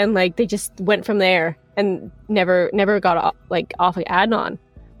easy, and like they just went from there and never got off of Adnan.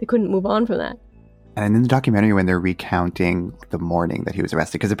 They couldn't move on from that. And in the documentary, when they're recounting the morning that he was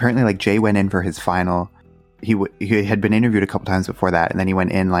arrested, because apparently like Jay went in for his final, he had been interviewed a couple times before that, and then he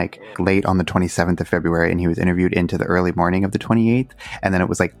went in like late on the 27th of February, and he was interviewed into the early morning of the 28th, and then it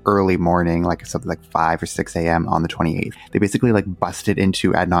was like early morning, like something like 5 or 6 a.m. on the 28th. They basically like busted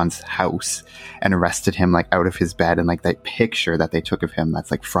into Adnan's house and arrested him like out of his bed, and like that picture that they took of him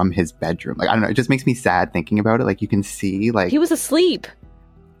that's like from his bedroom, like I don't know, it just makes me sad thinking about it. Like you can see like he was asleep.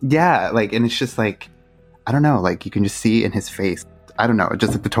 Yeah, like, and it's just like, I don't know, like you can just see in his face, I don't know,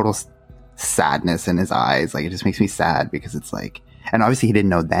 just like the total sadness in his eyes. Like it just makes me sad because it's like, and obviously he didn't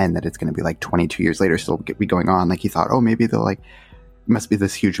know then that it's going to be like 22 years later still be going on. Like he thought, oh, maybe they'll like, must be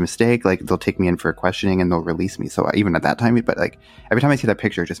this huge mistake, like they'll take me in for a questioning and they'll release me. So even at that time, but like every time I see that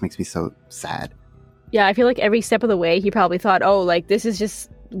picture, it just makes me so sad. Yeah, I feel like every step of the way he probably thought, oh, like this is just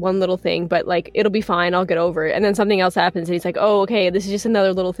one little thing, but like it'll be fine, I'll get over it. And then something else happens and he's like, oh, okay, this is just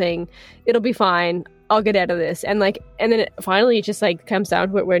another little thing, it'll be fine, I'll get out of this. And like, and then finally it just like comes down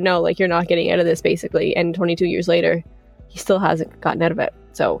to it where no, like you're not getting out of this basically. And 22 years later, he still hasn't gotten out of it.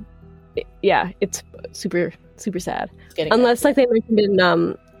 So yeah, it's super, super sad. Unless like they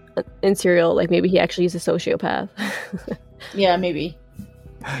mentioned in Serial, like maybe he actually is a sociopath. Yeah, maybe.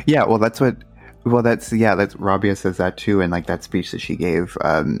 Yeah, well that's Rabia says that too, and like that speech that she gave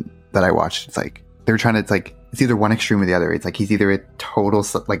that I watched, it's like they're trying to, it's like it's either one extreme or the other. It's like he's either a total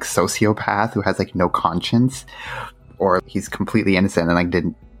like sociopath who has like no conscience, or he's completely innocent and like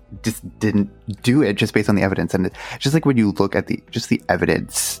didn't do it just based on the evidence. And it's just like when you look at the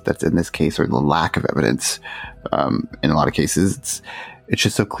evidence that's in this case, or the lack of evidence in a lot of cases, it's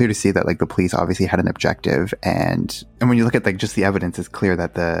just so clear to see that like the police obviously had an objective, and when you look at like just the evidence, it's clear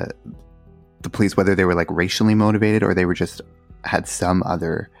that the police, whether they were like racially motivated or they were just had some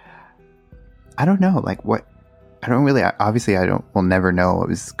other, I don't know, like what, I don't really, obviously we'll never know what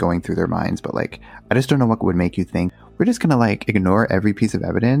was going through their minds, but like, I just don't know what would make you think we're just gonna like ignore every piece of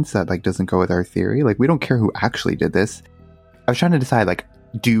evidence that like doesn't go with our theory. Like we don't care who actually did this. I was trying to decide, like,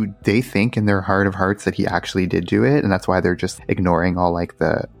 do they think in their heart of hearts that he actually did do it, and that's why they're just ignoring all like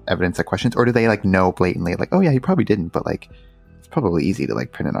the evidence that questions, or do they like know blatantly like, oh yeah, he probably didn't, but like it's probably easy to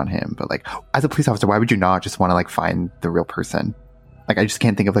like pin it on him. But like as a police officer, why would you not just want to like find the real person? Like I just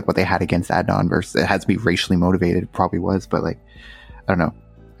can't think of like what they had against Adnan versus it has to be racially motivated. It probably was, but like I don't know,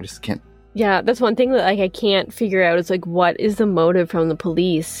 I just can't. Yeah, that's one thing that like I can't figure out is like what is the motive from the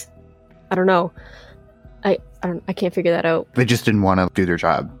police? I don't know. I can't figure that out. They just didn't want to do their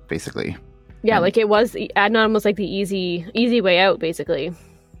job, basically. Yeah, like it was Adnan was like the easy way out, basically.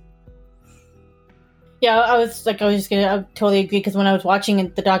 Yeah, I totally agree, because when I was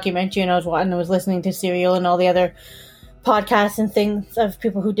watching the documentary and I was listening to Serial and all the other podcasts and things of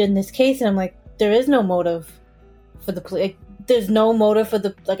people who did in this case, and I'm like, there is no motive for the police. Like, there's no motive for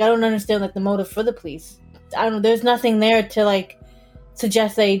the, like, I don't understand like the motive for the police. I don't know, there's nothing there to like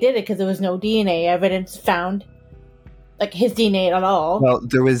suggest that he did it, because there was no DNA evidence found, like his DNA at all. Well,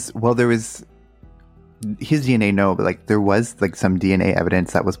 there was his DNA, no, but like there was like some DNA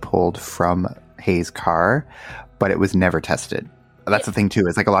evidence that was pulled from Hayes' car, but it was never tested. That's the thing too.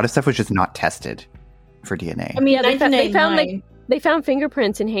 It's like a lot of stuff was just not tested for DNA. I mean, they found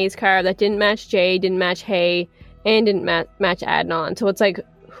fingerprints in Hayes' car that didn't match Jay, didn't match Hay, and didn't match Adnan. So it's like,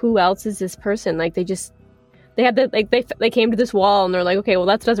 who else is this person? Like they came to this wall and they're like, okay, well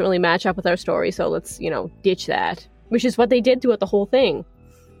that doesn't really match up with our story, so let's ditch that. Which is what they did throughout the whole thing.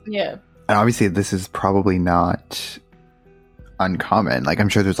 Yeah. And obviously this is probably not uncommon. Like I'm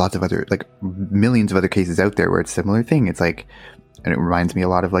sure there's lots of other, like millions of other cases out there where it's a similar thing. It's like, and it reminds me a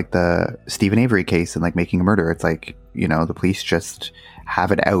lot of like the Stephen Avery case and like Making a Murder. It's like, the police just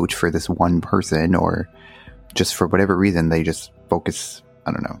have it out for this one person, or just for whatever reason, they just focus,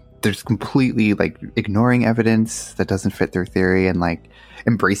 I don't know. They're just completely like ignoring evidence that doesn't fit their theory, and like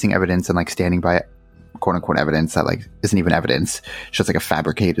embracing evidence and like standing by quote unquote evidence that like isn't even evidence. It's just like a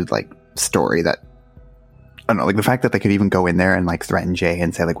fabricated like story that, I don't know, like the fact that they could even go in there and like threaten Jay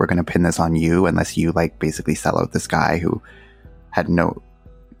and say like, we're going to pin this on you unless you like basically sell out this guy who had no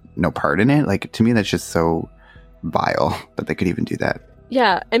part in it. Like to me, that's just so vile that they could even do that.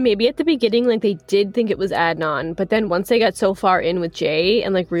 Yeah, and maybe at the beginning, like they did think it was Adnan, but then once they got so far in with Jay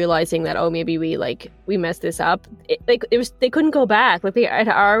and like realizing that, oh, maybe we messed this up, they couldn't go back. Like they had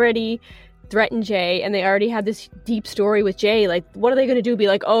already threatened Jay, and they already had this deep story with Jay. Like, what are they going to do? Be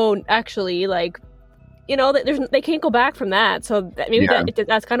like, oh, actually, like, they can't go back from that. So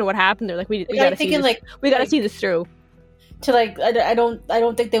that's kind of what happened. They're like, we got to see this. We got to see this through. To like, I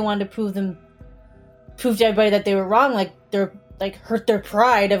don't think they wanted to prove to everybody that they were wrong. Like they're like hurt their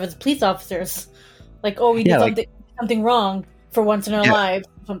pride of as police officers. Like, oh, we did something wrong for once in our lives.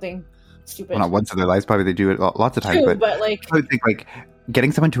 Something stupid. Well, not once in their lives. Probably they do it lots of times. True, but like, I would think like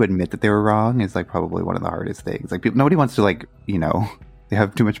getting someone to admit that they were wrong is like probably one of the hardest things. Like nobody wants to like, they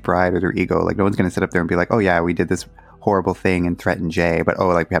have too much pride or their ego. Like no one's going to sit up there and be like, oh yeah, we did this horrible thing and threaten Jay, but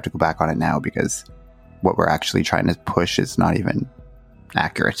like we have to go back on it now because what we're actually trying to push is not even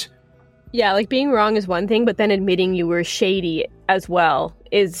accurate. Yeah, like being wrong is one thing, but then admitting you were shady as well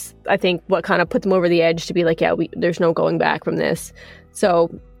is, I think, what kind of put them over the edge to be like, yeah, there's no going back from this. So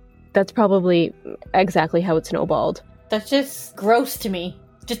that's probably exactly how it snowballed. That's just gross to me.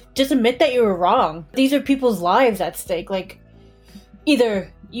 Just admit that you were wrong. These are people's lives at stake. Like,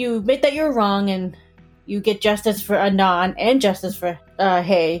 either you admit that you're wrong and you get justice for Adnan and justice for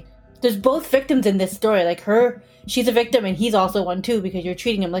Hay. There's both victims in this story. Like she's a victim and he's also one too because you're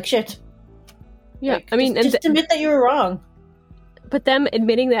treating him like shit. Yeah, like, I mean, just admit that you were wrong. But them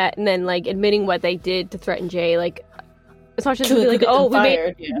admitting that and then like admitting what they did to threaten Jay, like it's not just be like, oh,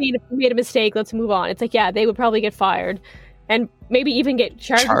 we made a mistake, let's move on. It's like, yeah, they would probably get fired and maybe even get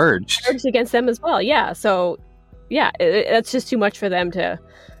charged against them as well. Yeah, so yeah, that's just too much for them to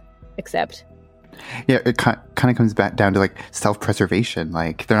accept. Yeah, it kind of comes back down to like self-preservation.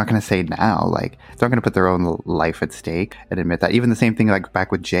 Like they're not going to say now, like they're not going to put their own life at stake and admit that. Even the same thing like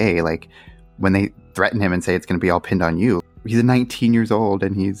back with Jay, like when they threaten him and say it's going to be all pinned on you. He's 19 years old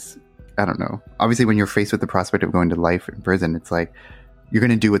and he's, I don't know. Obviously when you're faced with the prospect of going to life in prison, it's like you're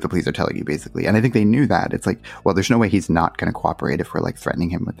going to do what the police are telling you basically. And I think they knew that. It's like, well, there's no way he's not going to cooperate if we're like threatening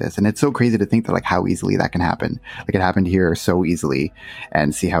him with this. And it's so crazy to think that like how easily that can happen. Like it happened here so easily,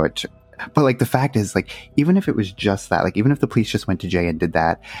 and see how it... But like the fact is, like, even if it was just that, like even if the police just went to Jay and did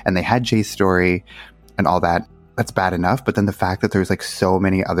that and they had Jay's story and all that, that's bad enough. But then the fact that there's like so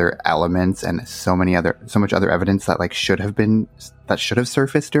many other elements and so much other evidence that like should have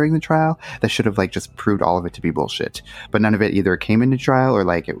surfaced during the trial, that should have like just proved all of it to be bullshit. But none of it either came into trial or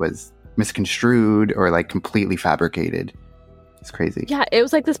like it was misconstrued or like completely fabricated. It's crazy. Yeah, it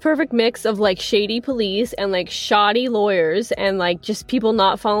was like this perfect mix of like shady police and like shoddy lawyers and like just people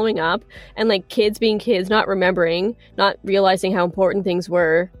not following up and like kids being kids, not remembering, not realizing how important things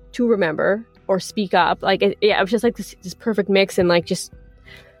were to remember or speak up. Like, it was just like this perfect mix and like just,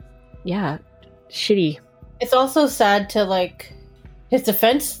 yeah, shitty. It's also sad to like, his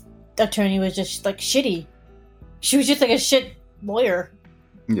defense attorney was just like shitty. She was just like a shit lawyer.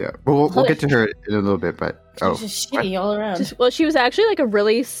 Yeah, well, we'll get to her in a little bit, but she's just shitty all around. Well, she was actually like a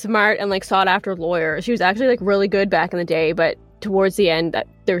really smart and like sought after lawyer. She was actually like really good back in the day, but towards the end,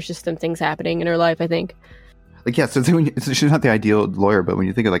 there was just some things happening in her life, I think. Like, yeah, so she's not the ideal lawyer, but when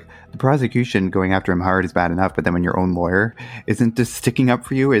you think of like the prosecution going after him hard is bad enough, but then when your own lawyer isn't just sticking up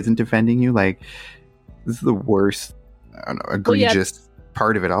for you, isn't defending you, like this is the worst, I don't know, egregious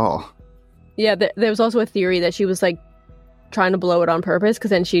part of it all. Yeah, there was also a theory that she was like trying to blow it on purpose because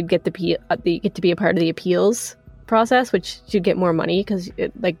then she'd get get to be a part of the appeals process, which she'd get more money because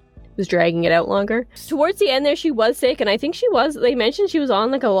it was was dragging it out longer. Towards the end there, she was sick, and I think they mentioned she was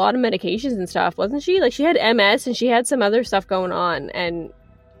on like a lot of medications and stuff, wasn't she? Like she had MS and she had some other stuff going on, and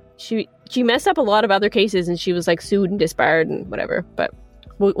she messed up a lot of other cases, and she was like sued and disbarred and whatever, but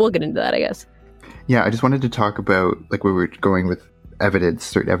we'll get into that, I guess. Yeah, I just wanted to talk about, like, we were going with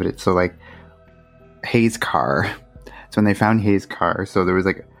certain evidence. So, like, Hayes' car. So when they found Hayes' car, so there was,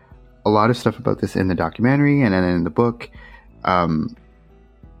 like, a lot of stuff about this in the documentary and then in the book. And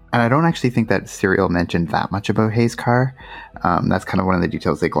I don't actually think that Serial mentioned that much about Hayes' car. That's kind of one of the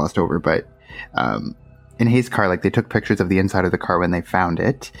details they glossed over. But in Hayes' car, like, they took pictures of the inside of the car when they found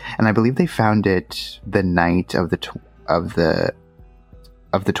it. And I believe they found it the night of the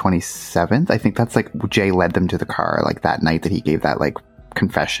 27th. I think that's like Jay led them to the car, like that night that he gave that like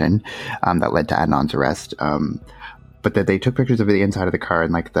confession that led to Adnan's arrest. But that they took pictures of the inside of the car,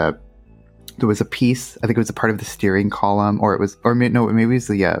 and like there was a piece, I think it was a part of the steering column, maybe it was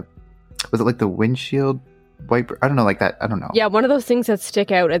was it like the windshield wiper? I don't know, like that. I don't know. Yeah, one of those things that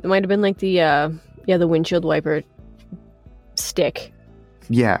stick out. It might have been like the windshield wiper stick.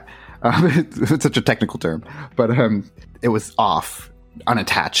 Yeah. It's such a technical term, but it was off,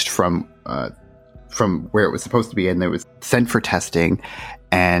 unattached from where it was supposed to be, and it was sent for testing.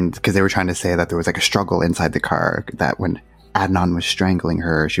 And because they were trying to say that there was like a struggle inside the car, that when Adnan was strangling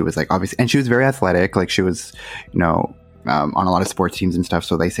her, she was like, obviously, and she was very athletic, like she was, on a lot of sports teams and stuff,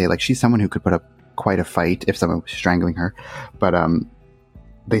 so they say like she's someone who could put up quite a fight if someone was strangling her. But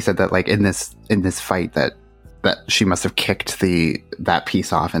they said that like in this fight that she must have kicked that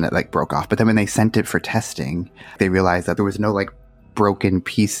piece off, and it like broke off. But then when they sent it for testing, they realized that there was no like broken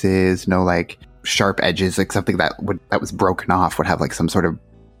pieces, no like sharp edges, like something that was broken off would have like some sort of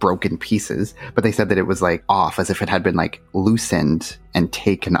broken pieces. But they said that it was like off, as if it had been like loosened and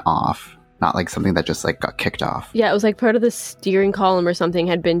taken off, not like something that just like got kicked off. Yeah, it was like part of the steering column or something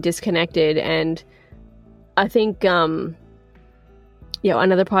had been disconnected. And I think another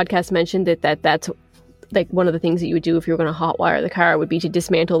podcast mentioned that's like one of the things that you would do if you were going to hotwire the car would be to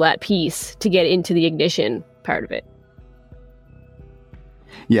dismantle that piece to get into the ignition part of it.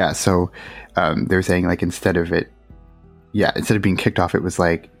 Yeah, so they're saying like instead of being kicked off, it was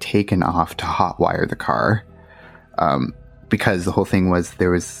like taken off to hotwire the car, because the whole thing was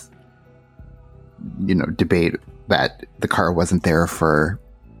there was, debate that the car wasn't there for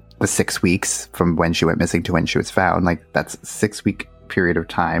the 6 weeks from when she went missing to when she was found. Like that's a 6-week period of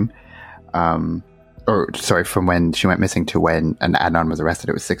time. From when she went missing to when Adnan was arrested,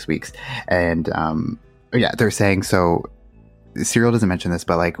 it was 6 weeks. And they're saying, so Serial doesn't mention this,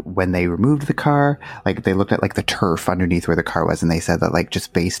 but like when they removed the car, like they looked at like the turf underneath where the car was, and they said that like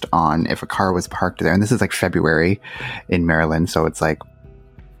just based on if a car was parked there, and this is like February in Maryland, so it's like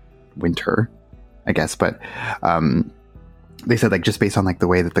winter, I guess, but they said like just based on like the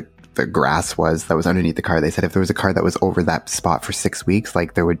way that the grass was that was underneath the car, they said if there was a car that was over that spot for 6 weeks,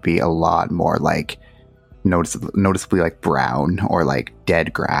 like there would be a lot more like noticeably like brown or like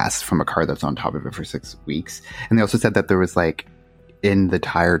dead grass from a car that's on top of it for 6 weeks. And they also said that there was like in the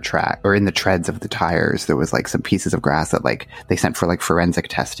tire track or in the treads of the tires, there was like some pieces of grass that like they sent for like forensic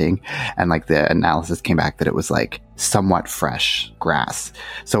testing, and like the analysis came back that it was like somewhat fresh grass.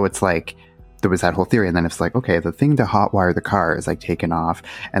 So it's like there was that whole theory, and then it's like, okay, the thing to hotwire the car is like taken off,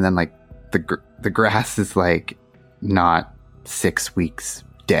 and then like the grass is like not 6 weeks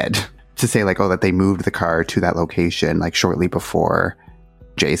dead. To say like, oh, that they moved the car to that location like shortly before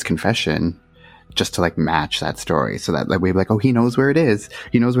Jay's confession, just to like match that story, so that like we'd be like, oh, he knows where it is,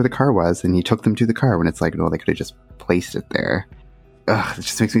 he knows where the car was, and he took them to the car, when it's like, no, they could have just placed it there. Ugh, it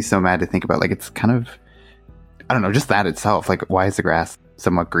just makes me so mad to think about. Like, it's kind of, I don't know, just that itself, like, why is the grass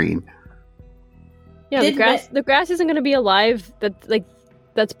somewhat green? Yeah, the grass isn't going to be alive.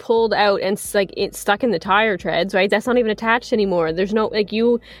 That's pulled out and like it's stuck in the tire treads, right? That's not even attached anymore. There's no like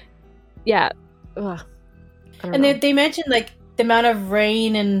you. Yeah. Ugh. And they mentioned like the amount of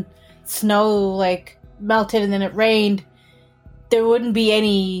rain and snow like melted, and then it rained. There wouldn't be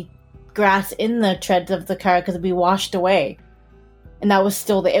any grass in the treads of the car because it'd be washed away, and that was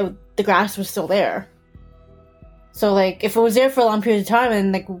still the grass was still there. So like if it was there for a long period of time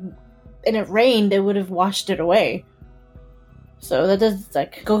and it rained, it would have washed it away. So that does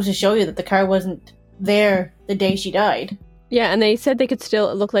like goes to show you that the car wasn't there the day she died. Yeah, and they said it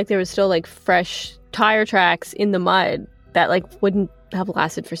looked like there was still like fresh tire tracks in the mud that like wouldn't have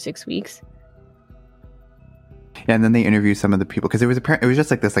lasted for 6 weeks. Yeah, and then they interviewed some of the people, because it was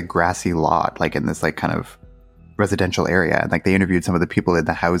just like this like grassy lot, like in this like kind of residential area, and like they interviewed some of the people in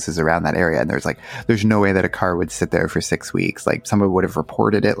the houses around that area, and there's no way that a car would sit there for 6 weeks. Like someone would have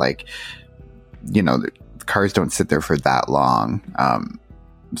reported it, like, cars don't sit there for that long.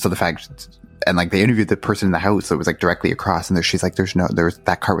 so the fact, and like they interviewed the person in the house, so it was like directly across, and she's like,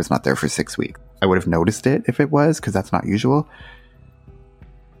 that car was not there for 6 weeks. I would have noticed it if it was, because that's not usual.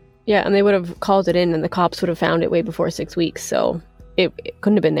 Yeah, and they would have called it in, and the cops would have found it way before 6 weeks, so it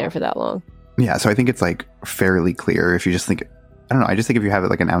couldn't have been there for that long. Yeah, so I think it's like fairly clear if you just think, I don't know, I just think if you have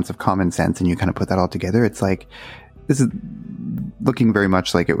like an ounce of common sense and you kind of put that all together, it's like, this is looking very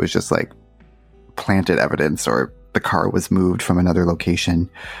much like it was just like planted evidence, or the car was moved from another location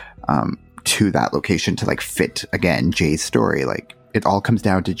to that location to like fit, again, Jay's story. Like, it all comes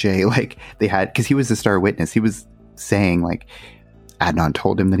down to Jay. Like, they had, because he was the star witness, he was saying like Adnan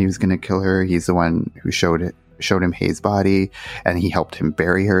told him that he was going to kill her. He's the one who showed him Hayes' body, and he helped him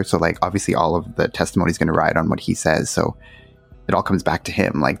bury her. So like, obviously all of the testimony is going to ride on what he says. So it all comes back to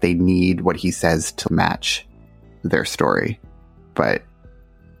him. Like, they need what he says to match their story, but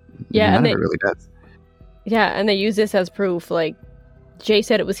none of it really does. Yeah, and they use this as proof. Like, Jay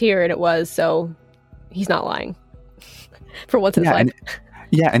said it was here, and it was, so he's not lying. For once in his life.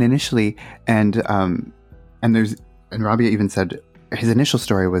 And initially, and Rabia even said his initial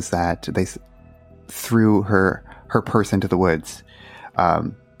story was that they threw her purse into the woods.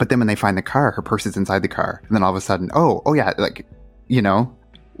 But then when they find the car, her purse is inside the car. And then all of a sudden, oh yeah, like, you know,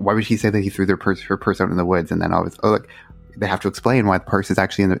 why would he say that he threw her purse out in the woods? And then look, they have to explain why the purse is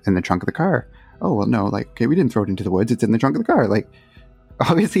actually in the trunk of the car. Oh, well, no, like, okay, we didn't throw it into the woods. It's in the trunk of the car. Like,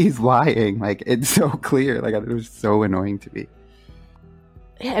 obviously he's lying. Like, it's so clear. Like, it was so annoying to me.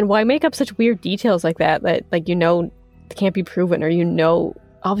 Yeah, and why make up such weird details like that, like, you know, can't be proven, or, you know,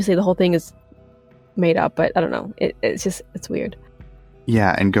 obviously the whole thing is made up, but I don't know. It's weird.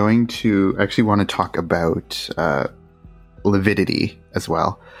 Yeah, and going to actually want to talk about lividity as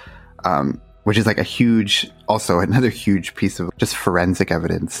well, which is like another huge piece of just forensic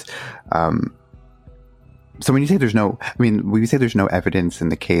evidence. So when you say when you say there's no evidence in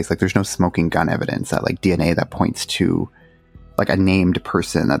the case, like there's no smoking gun evidence, that like DNA that points to like a named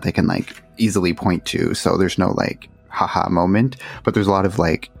person that they can like easily point to. So there's no like haha moment, but there's a lot of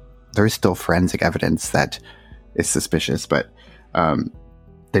like, there is still forensic evidence that is suspicious. But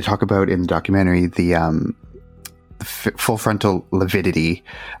they talk about in the documentary the full frontal lividity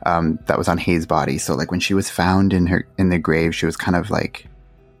that was on Hayes' body. So like when she was found in the grave, she was kind of like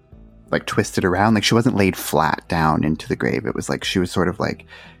twisted around. Like, she wasn't laid flat down into the grave. It was like she was sort of like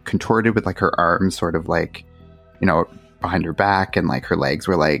contorted with like her arms sort of like, you know, behind her back, and like her legs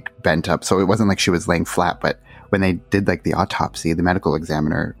were like bent up. So it wasn't like she was laying flat. But when they did like the autopsy, the medical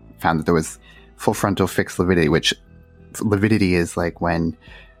examiner found that there was full frontal fixed lividity, which lividity is like when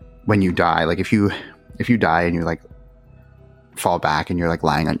you die. Like if you die and you like fall back and you're like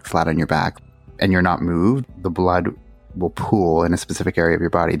lying flat on your back and you're not moved, the blood will pool in a specific area of your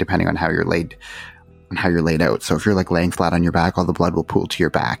body depending on how you're laid out. So if you're like laying flat on your back, all the blood will pool to your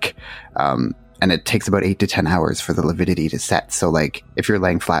back. And it takes about 8 to 10 hours for the lividity to set. So like if you're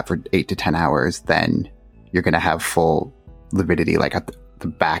laying flat for 8 to 10 hours, then you're going to have full lividity like at the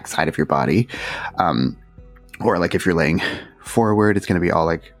back side of your body. Or like if you're laying forward, it's going to be all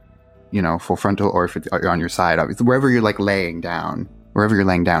like, you know, full frontal. Or if you're on your side, obviously, wherever you're laying down,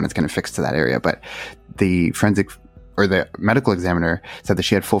 it's going to fix to that area. But the forensic or the medical examiner said that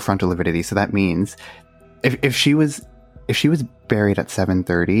she had full frontal lividity. So that means if she was buried at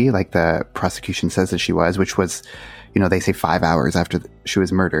 7:30, like the prosecution says that she was, which was, you know, they say 5 hours after she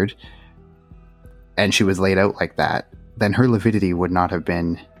was murdered, and she was laid out like that, then her lividity would not have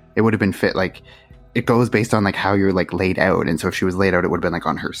been, it would have been fit. Like, it goes based on like how you're like laid out. And so if she was laid out, it would have been like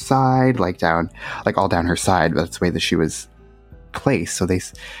on her side, like down, like all down her side. That's the way that she was placed.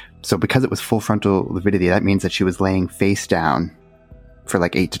 So because it was full frontal lividity, that means that she was laying face down for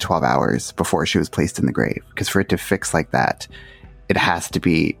like 8 to 12 hours before she was placed in the grave. Because for it to fix like that, it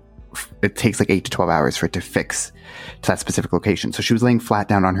takes like 8 to 12 hours for it to fix to that specific location. So she was laying flat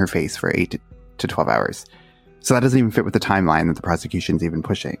down on her face for 8 to 12 hours. So that doesn't even fit with the timeline that the prosecution's even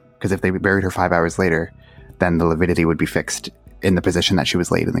pushing. Because if they buried her 5 hours later, then the lividity would be fixed in the position that she was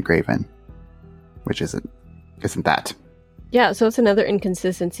laid in the grave in, which isn't that. Yeah, so it's another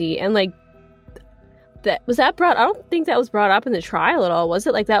inconsistency. And like, I don't think that was brought up in the trial at all, was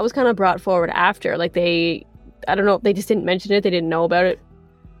it? Like, that was kind of brought forward after. Like, I don't know, they just didn't mention it, they didn't know about it.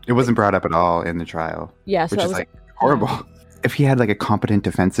 It wasn't brought up at all in the trial. Yeah, so which is like horrible. Yeah. If he had like a competent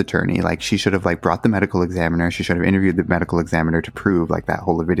defense attorney, like she should have like brought the medical examiner, she should have interviewed the medical examiner to prove like that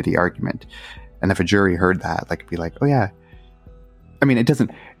whole lividity argument. And if a jury heard that, like, it'd be like, oh yeah. I mean,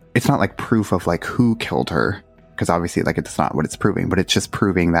 it's not like proof of like who killed her, because obviously like it's not what it's proving, but it's just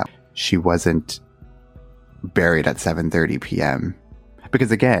proving that she wasn't buried at 7:30 p.m. Because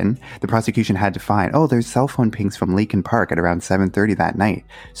again, the prosecution had to find, there's cell phone pings from Lincoln Park at around 7:30 that night.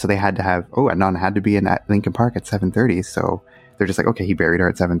 So they had to have, Adnan had to be in Lincoln Park at 7:30. So they're just like, okay, he buried her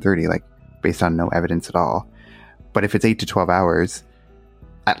at 7:30, like based on no evidence at all. But if it's 8 to 12 hours,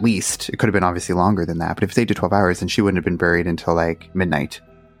 at least, it could have been obviously longer than that. But if it's 8 to 12 hours, then she wouldn't have been buried until like midnight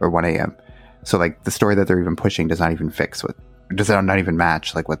or 1 a.m. So like the story that they're even pushing does not even not even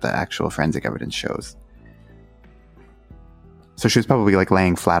match like what the actual forensic evidence shows. So she was probably like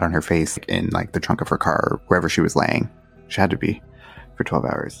laying flat on her face in like the trunk of her car or wherever she was laying. She had to be for 12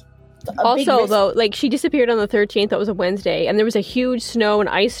 hours. Also, though, like she disappeared on the 13th. That was a Wednesday, and there was a huge snow and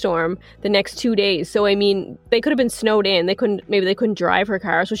ice storm the next 2 days. So I mean, they could have been snowed in. They couldn't drive her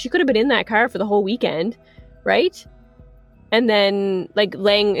car, so she could have been in that car for the whole weekend, right? And then like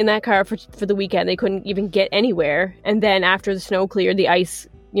laying in that car for the weekend, they couldn't even get anywhere. And then after the snow cleared, the ice,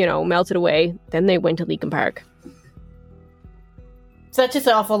 melted away. Then they went to Lincoln Park. So that's just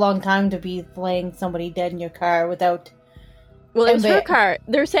an awful long time to be laying somebody dead in your car without... Well, it was her car.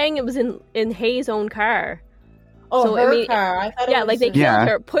 They're saying it was in Hayes' own car. Oh, so, her car. I thought it was... like they killed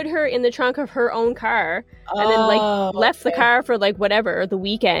her, put her in the trunk of her own car, and then like left the car for like whatever, the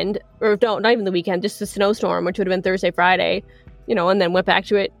weekend. Or no, not even the weekend, just the snowstorm, which would have been Thursday, Friday, and then went back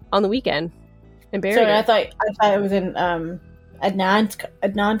to it on the weekend and buried her. I thought it was in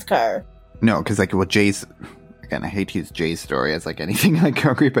Adnan's car. No, because like Jay's... Again, I hate to use Jay's story as like anything like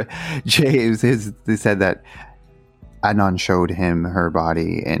concrete, but Jay, they said that Adnan showed him her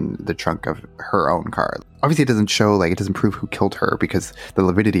body in the trunk of her own car. Obviously, it doesn't prove who killed her because the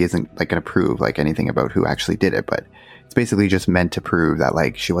lividity isn't like going to prove like anything about who actually did it, but it's basically just meant to prove that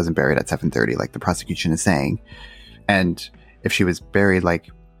like she wasn't buried at 7:30, like the prosecution is saying. And if she was buried like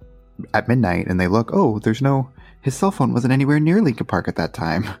at midnight and they look, his cell phone wasn't anywhere near Lincoln Park at that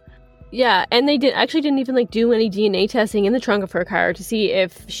time. Yeah, and they didn't even like do any DNA testing in the trunk of her car to see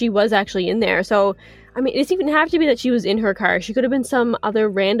if she was actually in there. So, I mean, it doesn't even have to be that she was in her car. She could have been some other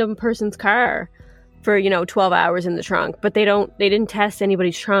random person's car for 12 hours in the trunk. But they didn't test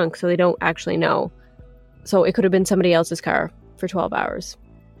anybody's trunk, so they don't actually know. So it could have been somebody else's car for 12 hours.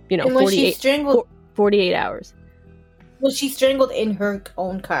 48 hours. Was she strangled in her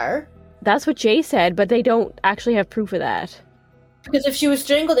own car? That's what Jay said, but they don't actually have proof of that. Because if she was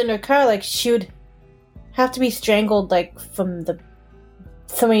strangled in her car, like, she would have to be strangled, like, from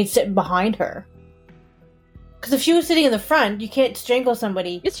somebody sitting behind her. Because if she was sitting in the front, you can't strangle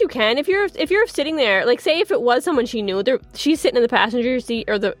somebody. Yes, you can. If you're sitting there, like, say if it was someone she knew, she's sitting in the passenger seat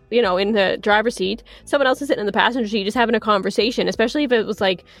or in the driver's seat. Someone else is sitting in the passenger seat, just having a conversation. Especially if it was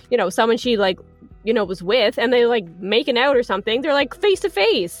like, someone she like, was with, and they like making out or something. They're like face to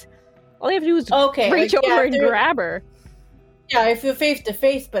face. All they have to do is reach over and grab her. Yeah, if you're face to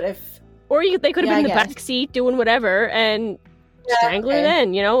face, but if... Or they could have been in the back seat doing whatever and strangle her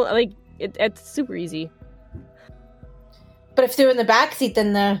then, Like, it's super easy. But if they were in the back seat,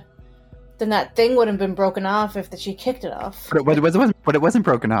 then that thing wouldn't have been broken off if she kicked it off. But it wasn't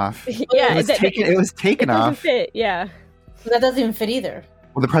broken off. Yeah, it was taken off. Doesn't fit, yeah. But that doesn't even fit either.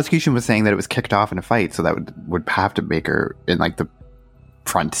 Well, the prosecution was saying that it was kicked off in a fight, so that would have to make her in, like, the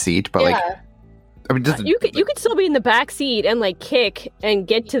front seat, but, like... I mean, you could still be in the back seat and like kick and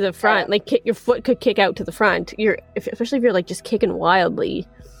get to the front. Like your foot could kick out to the front. Especially if you're like just kicking wildly.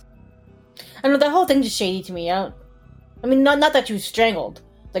 I know that whole thing just shady to me. I mean, not that she was strangled.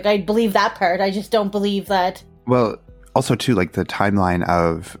 Like I believe that part. I just don't believe that. Well, also too, like the timeline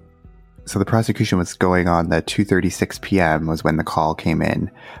of. So the prosecution was going on that 2:36 p.m. was when the call came in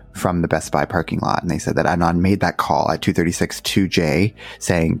from the Best Buy parking lot. And they said that Adnan made that call at 2:36 to Jay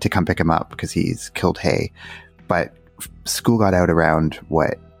saying to come pick him up because he's killed Hay. But school got out around,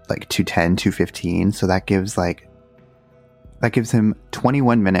 2:10, 2:15. So that gives him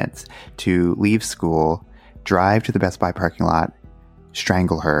 21 minutes to leave school, drive to the Best Buy parking lot,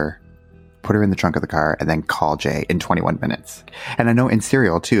 strangle her, put her in the trunk of the car, and then call Jay in 21 minutes. And I know in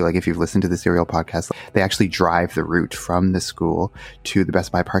Serial, too, like if you've listened to the Serial podcast, they actually drive the route from the school to the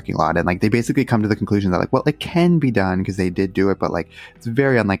Best Buy parking lot. And like they basically come to the conclusion that like, well, it can be done because they did do it, but like it's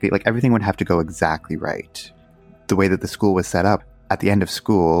very unlikely. Like everything would have to go exactly right. The way that the school was set up, at the end of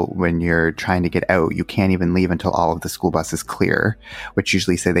school, when you're trying to get out, you can't even leave until all of the school buses clear, which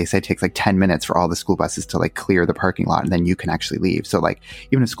usually they say takes like 10 minutes for all the school buses to like clear the parking lot, and then you can actually leave. So like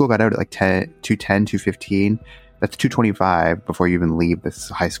even if school got out at like 2:10, 2:15, that's 2:25 before you even leave this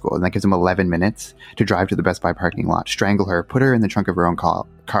high school. And that gives them 11 minutes to drive to the Best Buy parking lot, strangle her, put her in the trunk of her own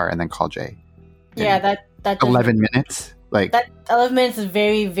car, and then call Jay. Yeah, that 11 minutes? Like that 11 minutes is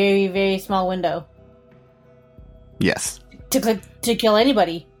very, very, very small window. Yes. To kill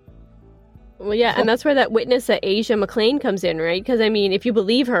anybody. Well, yeah, and that's where that witness, that Asia McLean, comes in, right? Because, I mean, if you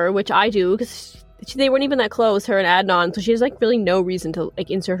believe her, which I do, because they weren't even that close, her and Adnan, so she has, like, really no reason to,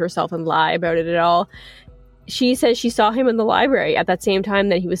 like, insert herself and lie about it at all. She says she saw him in the library at that same time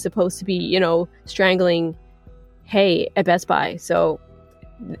that he was supposed to be, you know, strangling Hay at Best Buy. So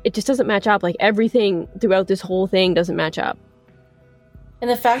it just doesn't match up. Like, everything throughout this whole thing doesn't match up. And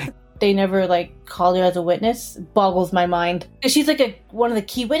the fact that they never, like, called her as a witness boggles my mind. Because she's, like, one of the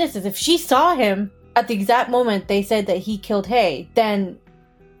key witnesses. If she saw him at the exact moment they said that he killed Hay, then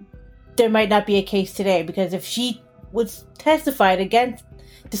there might not be a case today. Because if she was testified against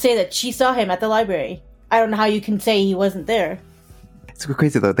to say that she saw him at the library, I don't know how you can say he wasn't there. It's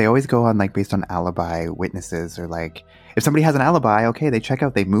crazy, though. They always go on, like, based on alibi witnesses, or, like, if somebody has an alibi, okay, they check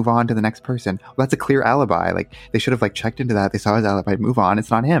out, they move on to the next person. Well, that's a clear alibi. Like, they should have, like, checked into that. They saw his alibi, move on.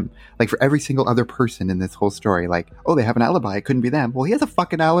 It's not him. Like, for every single other person in this whole story, like, oh, they have an alibi. It couldn't be them. Well, he has a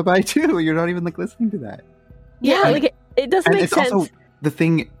fucking alibi, too. You're not even, like, listening to that. Yeah, like, it doesn't make sense. Also, the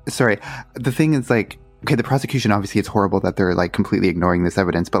thing is, like, okay, the prosecution, obviously, it's horrible that they're, like, completely ignoring this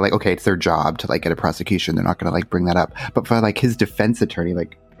evidence, but, like, okay, it's their job to, like, get a prosecution. They're not going to, like, bring that up. But for, like, his defense attorney,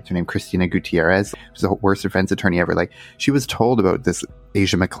 like, what's her name, Christina Gutierrez, who's the worst defense attorney ever, like, she was told about this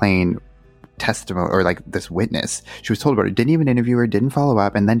Asia McLean testimony, or, like, this witness. She was told about it, didn't even interview her, didn't follow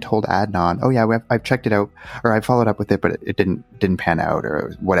up, and then told Adnan, oh, yeah, I've checked it out, or I followed up with it, but it didn't pan out,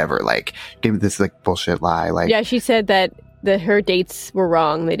 or whatever, like, gave this, like, bullshit lie. Like, yeah, she said that her dates were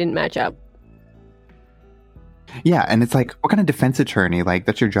wrong. They didn't match up. Yeah, and it's like, what kind of defense attorney, like,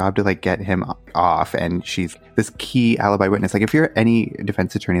 that's your job to, like, get him off, and she's this key alibi witness. Like, if you're any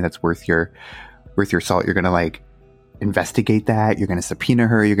defense attorney that's worth your salt, you're gonna, like, investigate that, you're gonna subpoena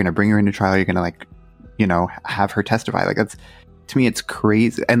her, you're gonna bring her into trial, you're gonna, like, you know, have her testify. Like, that's, to me, it's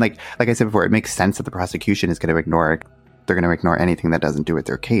crazy. And like I said before, it makes sense that the prosecution is going to ignore it. They're going to ignore anything that doesn't do with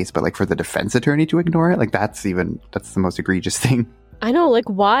their case, but, like, for the defense attorney to ignore it, like, that's the most egregious thing. I know, like,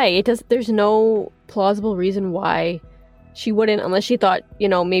 why? There's no plausible reason why she wouldn't, unless she thought, you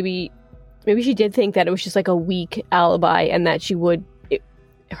know, maybe she did think that it was just, like, a weak alibi, and that she would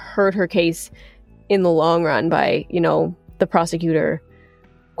hurt her case in the long run by, you know, the prosecutor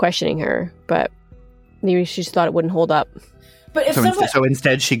questioning her. But maybe she just thought it wouldn't hold up. But if so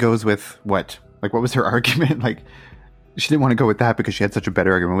instead she goes with what? Like, what was her argument? Like, she didn't want to go with that because she had such a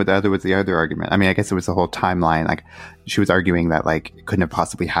better argument. What was the other argument? I mean, I guess it was the whole timeline. Like, she was arguing that, like, it couldn't have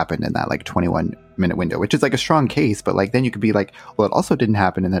possibly happened in that, like, 21-minute window, which is, like, a strong case. But, like, then you could be like, well, it also didn't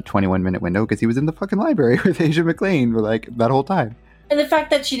happen in that 21-minute window because he was in the fucking library with Asia McLean for, like, that whole time. And the fact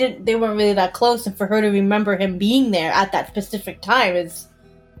that they weren't really that close, and for her to remember him being there at that specific time is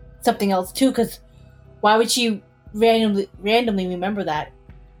something else too. Because why would she randomly remember that?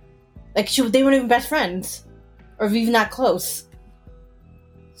 Like, they weren't even best friends, or even that close.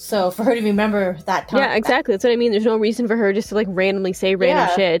 So for her to remember that time, yeah, exactly. That's what I mean. There's no reason for her just to, like, randomly say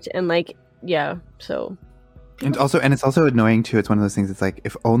random shit, and, like, yeah. So. And it's also annoying too. It's one of those things. It's like,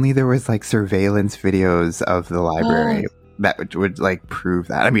 if only there was, like, surveillance videos of the library. That would like prove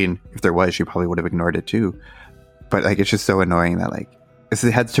that. I mean, if there was, she probably would have ignored it too. But, like, it's just so annoying that, like, if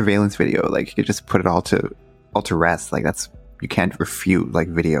it had surveillance video, like, you could just put it all to rest. Like, you can't refute, like,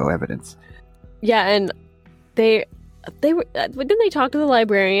 video evidence. Yeah, and they were didn't they talk to the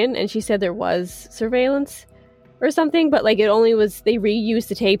librarian, and she said there was surveillance or something, but, like, it only was, they reused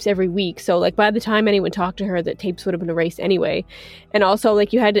the tapes every week, so, like, by the time anyone talked to her, the tapes would have been erased anyway. And also,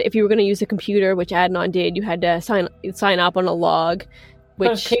 like, you had to, if you were going to use a computer, which Adnan did, you had to sign up on a log,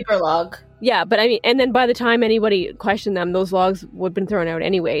 which paper log. Yeah, but I mean, and then by the time anybody questioned them, those logs would have been thrown out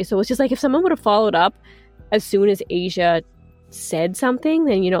anyway. So it's just like, if someone would have followed up as soon as Asia said something,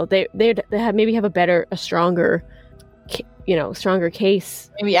 then, you know, they maybe have a stronger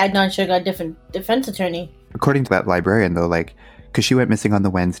case. Maybe Adnan should have got a different defense attorney. According to that librarian, though, like, because she went missing on the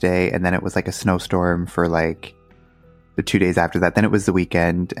Wednesday, and then it was, like, a snowstorm for, like, the 2 days after that. Then it was the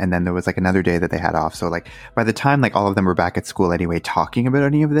weekend, and then there was, like, another day that they had off. So, like, by the time, like, all of them were back at school anyway talking about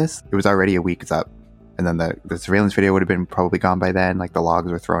any of this, it was already a week's up. And then the surveillance video would have been probably gone by then. Like, the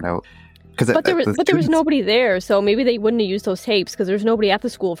logs were thrown out. But there was nobody there, so maybe they wouldn't have used those tapes because there was nobody at the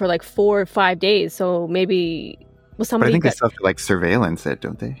school for, like, 4 or 5 days. So maybe... But I think they still have to, like, surveillance it,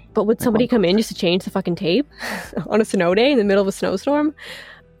 don't they? But would somebody come in just to change the fucking tape on a snow day in the middle of a snowstorm?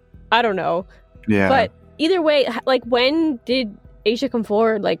 I don't know. Yeah. But either way, like, when did Asia come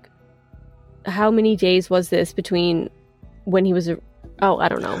forward? How many days was this between when he was... I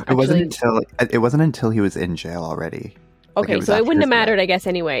don't know. It wasn't until he was in jail already. Okay, like, so it wouldn't have mattered, I guess,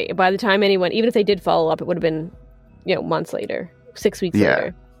 anyway. By the time anyone... Even if they did follow up, it would have been, you know, months later. 6 weeks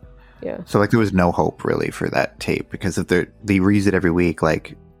later. Yeah. So, like, there was no hope really for that tape because if they reuse it every week,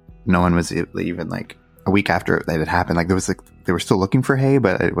 like, no one was even like a week after it had happened. Like there was like they were still looking for Hay,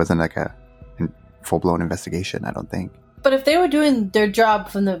 but it wasn't like a full-blown investigation, I don't think. But if they were doing their job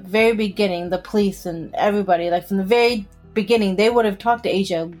from the very beginning, the police and everybody, like from the very beginning, they would have talked to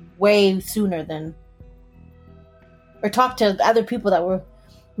Asia way sooner than, or talked to other people that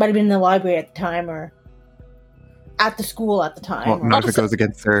might have been in the library at the time or at the school at the time. Well, not if it goes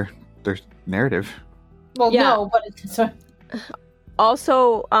against their narrative. Well, yeah. No, but it's...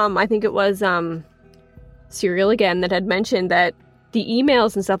 Also, I think it was Serial again that had mentioned that the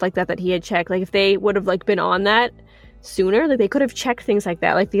emails and stuff like that he had checked, like if they would have like been on that sooner, like they could have checked things like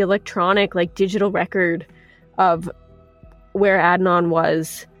that, like the electronic, like digital record of where Adnan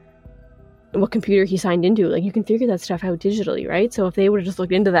was and what computer he signed into. Like you can figure that stuff out digitally, right? So if they would have just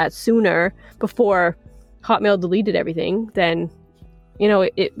looked into that sooner before Hotmail deleted everything, then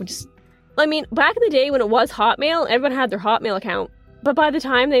it would just... I mean, back in the day when it was Hotmail, everyone had their Hotmail account. But by the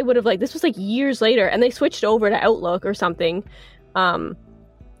time they would have, like, this was like years later, and they switched over to Outlook or something. And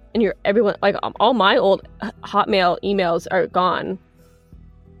everyone, like, all my old Hotmail emails are gone.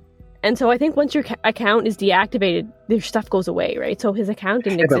 And so I think once your account is deactivated, their stuff goes away, right? So his account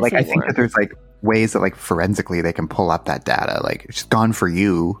didn't exist but, like, anymore. I think that there's, like, ways that, like, forensically they can pull up that data. Like, it's gone for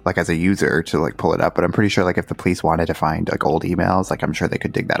you, like, as a user to, like, pull it up. But I'm pretty sure, like, if the police wanted to find, like, old emails, like, I'm sure they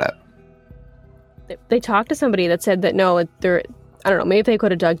could dig that up. They talked to somebody that said that, no, I don't know, maybe they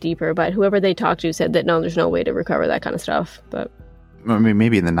could have dug deeper, but whoever they talked to said that, no, there's no way to recover that kind of stuff. But I mean,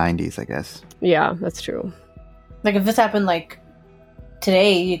 maybe in the 90s, I guess. Yeah, that's true. Like, if this happened, like,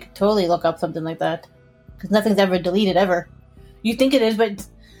 today, you could totally look up something like that. Because nothing's ever deleted, ever. You think it is, but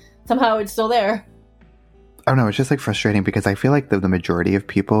somehow it's still there. I don't know, it's just, like, frustrating because I feel like the majority of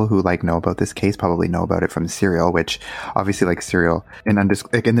people who, like, know about this case probably know about it from Serial, which, obviously, like, Serial,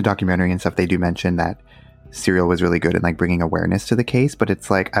 like, in the documentary and stuff, they do mention that Serial was really good in, like, bringing awareness to the case, but it's,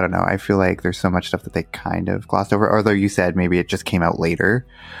 like, I don't know, I feel like there's so much stuff that they kind of glossed over, although you said maybe it just came out later,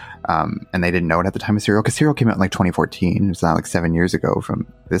 and they didn't know it at the time of Serial, because Serial came out in, like, 2014, it's not, like, 7 years ago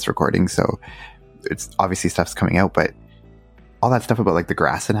from this recording, so it's, obviously, stuff's coming out, but all that stuff about, like, the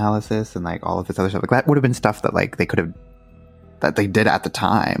grass analysis and, like, all of this other stuff, like, that would have been stuff that, like, they could have, that they did at the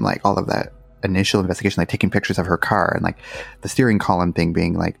time, like, all of that initial investigation, like, taking pictures of her car and, like, the steering column thing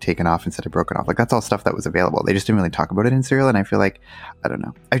being, like, taken off instead of broken off, like, that's all stuff that was available. They just didn't really talk about it in Serial, and I feel like, I don't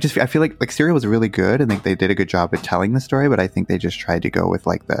know, I feel like Serial was really good, and, like, they did a good job at telling the story, but I think they just tried to go with,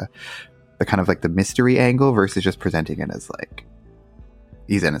 like, the kind of, like, the mystery angle versus just presenting it as, like,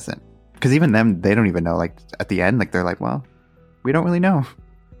 he's innocent. Because even them, they don't even know, like, at the end, like, they're like, well, we don't really know.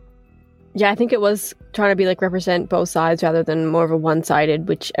 Yeah, I think it was trying to be like represent both sides rather than more of a one-sided,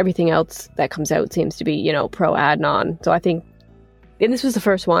 which everything else that comes out seems to be, pro Adnan. So I think, and this was the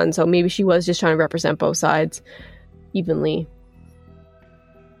first one, so maybe she was just trying to represent both sides evenly.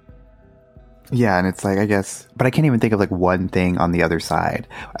 Yeah, and it's like, I guess, but I can't even think of like one thing on the other side.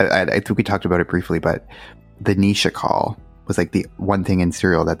 I think we talked about it briefly, but the Nisha call was like the one thing in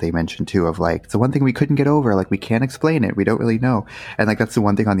Serial that they mentioned too, of like, it's the one thing we couldn't get over, like we can't explain it, we don't really know. And like that's the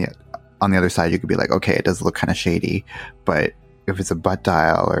one thing on the other side you could be like, okay, it does look kind of shady, but if it's a butt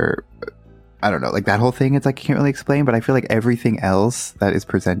dial or I don't know, like that whole thing, it's like you can't really explain, but I feel like everything else that is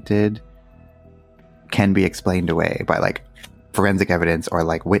presented can be explained away by like forensic evidence or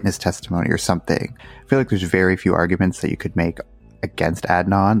like witness testimony or something. I feel like there's very few arguments that you could make against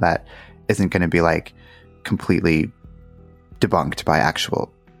Adnan that isn't going to be like completely debunked by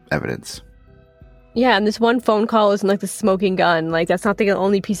actual evidence. Yeah, and this one phone call isn't like the smoking gun. Like, that's not the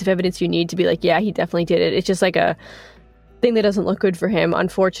only piece of evidence you need to be like, yeah, he definitely did it. It's just like a thing that doesn't look good for him.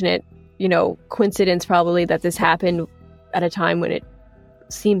 Unfortunate, coincidence probably that this happened at a time when it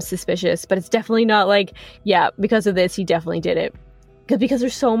seems suspicious. But it's definitely not like, yeah, because of this, he definitely did it. Because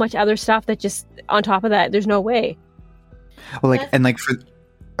there's so much other stuff that just, on top of that, there's no way. Well, like, and like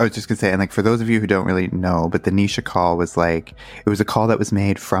I was just gonna say, and like for those of you who don't really know, but the Nisha call was like, it was a call that was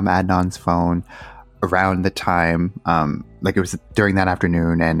made from Adnan's phone around the time, like it was during that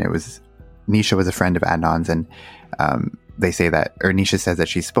afternoon, and it was, Nisha was a friend of Adnan's, and they say that, or Nisha says that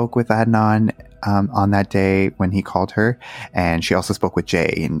she spoke with Adnan on that day when he called her, and she also spoke with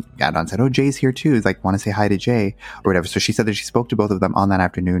Jay, and Adnan said, oh, Jay's here too, he's like, want to say hi to Jay, or whatever. So she said that she spoke to both of them on that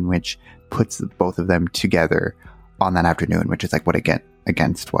afternoon, which puts both of them together on that afternoon, which is like what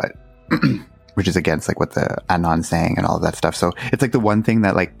against what which is against like what the Adnan's saying and all of that stuff. So it's like the one thing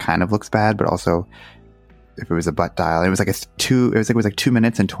that like kind of looks bad, but also if it was a butt dial, it was like 2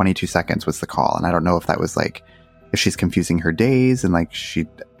 minutes and 22 seconds was the call, and I don't know if that was like if she's confusing her days and like she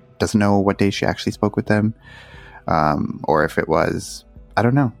doesn't know what day she actually spoke with them, or if it was, I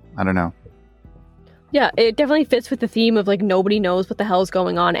don't know. Yeah, it definitely fits with the theme of like nobody knows what the hell's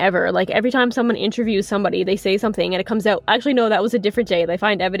going on ever. Like every time someone interviews somebody, they say something and it comes out, actually no, that was a different day. They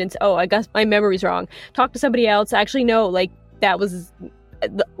find evidence, oh, I guess my memory's wrong. Talk to somebody else, actually no, like that was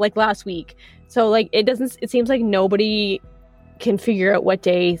like last week. So like it seems like nobody can figure out what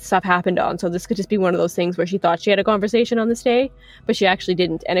day stuff happened on. So this could just be one of those things where she thought she had a conversation on this day, but she actually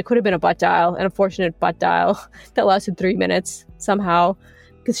didn't. And it could have been a butt dial, an unfortunate butt dial that lasted 3 minutes somehow,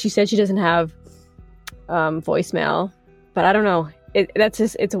 because she said she doesn't have voicemail, but I don't know. That's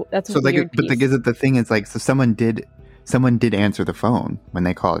so a like, weird but piece. the thing is like, so someone did answer the phone when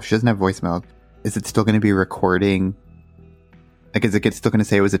they called. If she doesn't have voicemail, is it still going to be recording? Like, is it still going to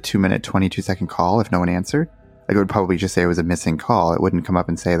say it was a 2-minute 22-second call if no one answered? Like, it would probably just say it was a missing call. It wouldn't come up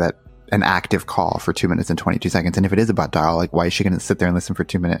and say that an active call for 2 minutes and 22 seconds. And if it is a butt dial, like, why is she going to sit there and listen for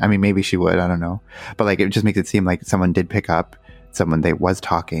 2 minutes? I mean, maybe she would. I don't know. But like, it just makes it seem like someone did pick up, someone they was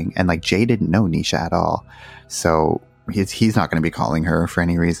talking, and like Jay didn't know Nisha at all, so he's not going to be calling her for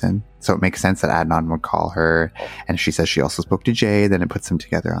any reason. So it makes sense that Adnan would call her, and she says she also spoke to Jay. Then it puts them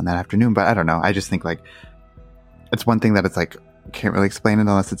together on that afternoon. But I don't know. I just think like it's one thing that it's like can't really explain it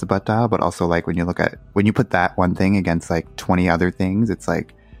unless it's a butt dial. But also like when you put that one thing against like 20 other things, it's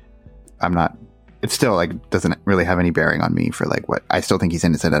like it still like doesn't really have any bearing on me for like what I still think he's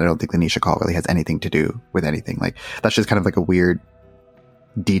innocent. I don't think the Nisha call really has anything to do with anything. Like that's just kind of like a weird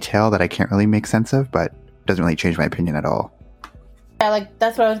detail that I can't really make sense of, but doesn't really change my opinion at all. Yeah, like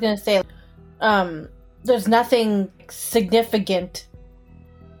that's what I was gonna say. There's nothing significant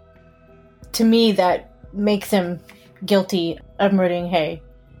to me that makes him guilty of murdering Hay.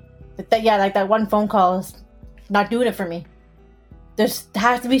 Like that one phone call is not doing it for me. There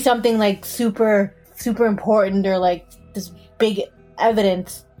has to be something like super, super important or like this big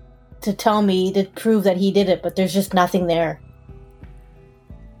evidence to tell me to prove that he did it, but there's just nothing there.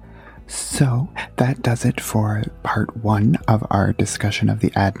 So that does it for part 1 of our discussion of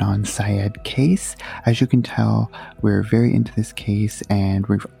the Adnan Syed case. As you can tell, we're very into this case and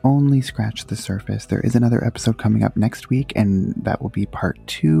we've only scratched the surface. There is another episode coming up next week, and that will be part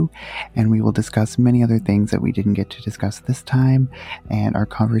 2, and we will discuss many other things that we didn't get to discuss this time, and our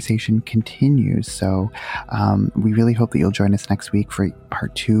conversation continues. So we really hope that you'll join us next week for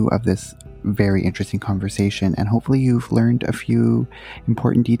part 2 of this very interesting conversation, and hopefully you've learned a few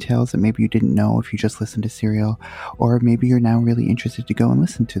important details that maybe you didn't know if you just listened to Serial, or maybe you're now really interested to go and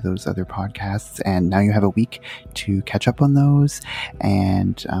listen to those other podcasts, and now you have a week to catch up on those,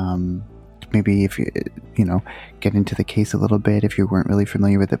 and maybe if you get into the case a little bit if you weren't really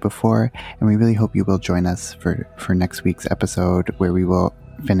familiar with it before. And we really hope you will join us for next week's episode, where we will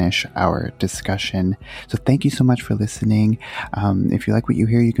finish our discussion. So thank you so much for listening. If you like what you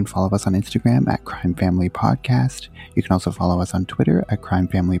hear, you can follow us on Instagram at Crime Family Podcast. You can also follow us on Twitter at Crime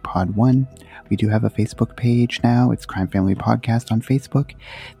Family Pod 1. We do have a Facebook page now. It's Crime Family Podcast on Facebook.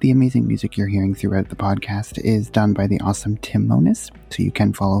 The amazing music you're hearing throughout the podcast is done by the awesome Tim Monis, so you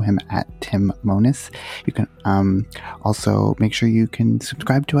can follow him at Tim Monis. You can also make sure you can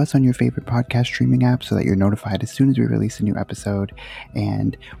subscribe to us on your favorite podcast streaming app so that you're notified as soon as we release a new episode.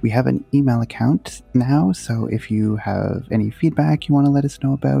 And we have an email account now, so if you have any feedback you want to let us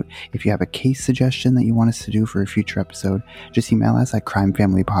know about, if you have a case suggestion that you want us to do for a future episode, just email us at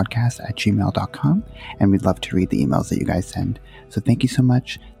crimefamilypodcast@gmail.com, and we'd love to read the emails that you guys send. So thank you so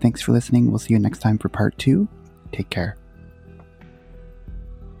much. Thanks for listening. We'll see you next time for part 2. Take care.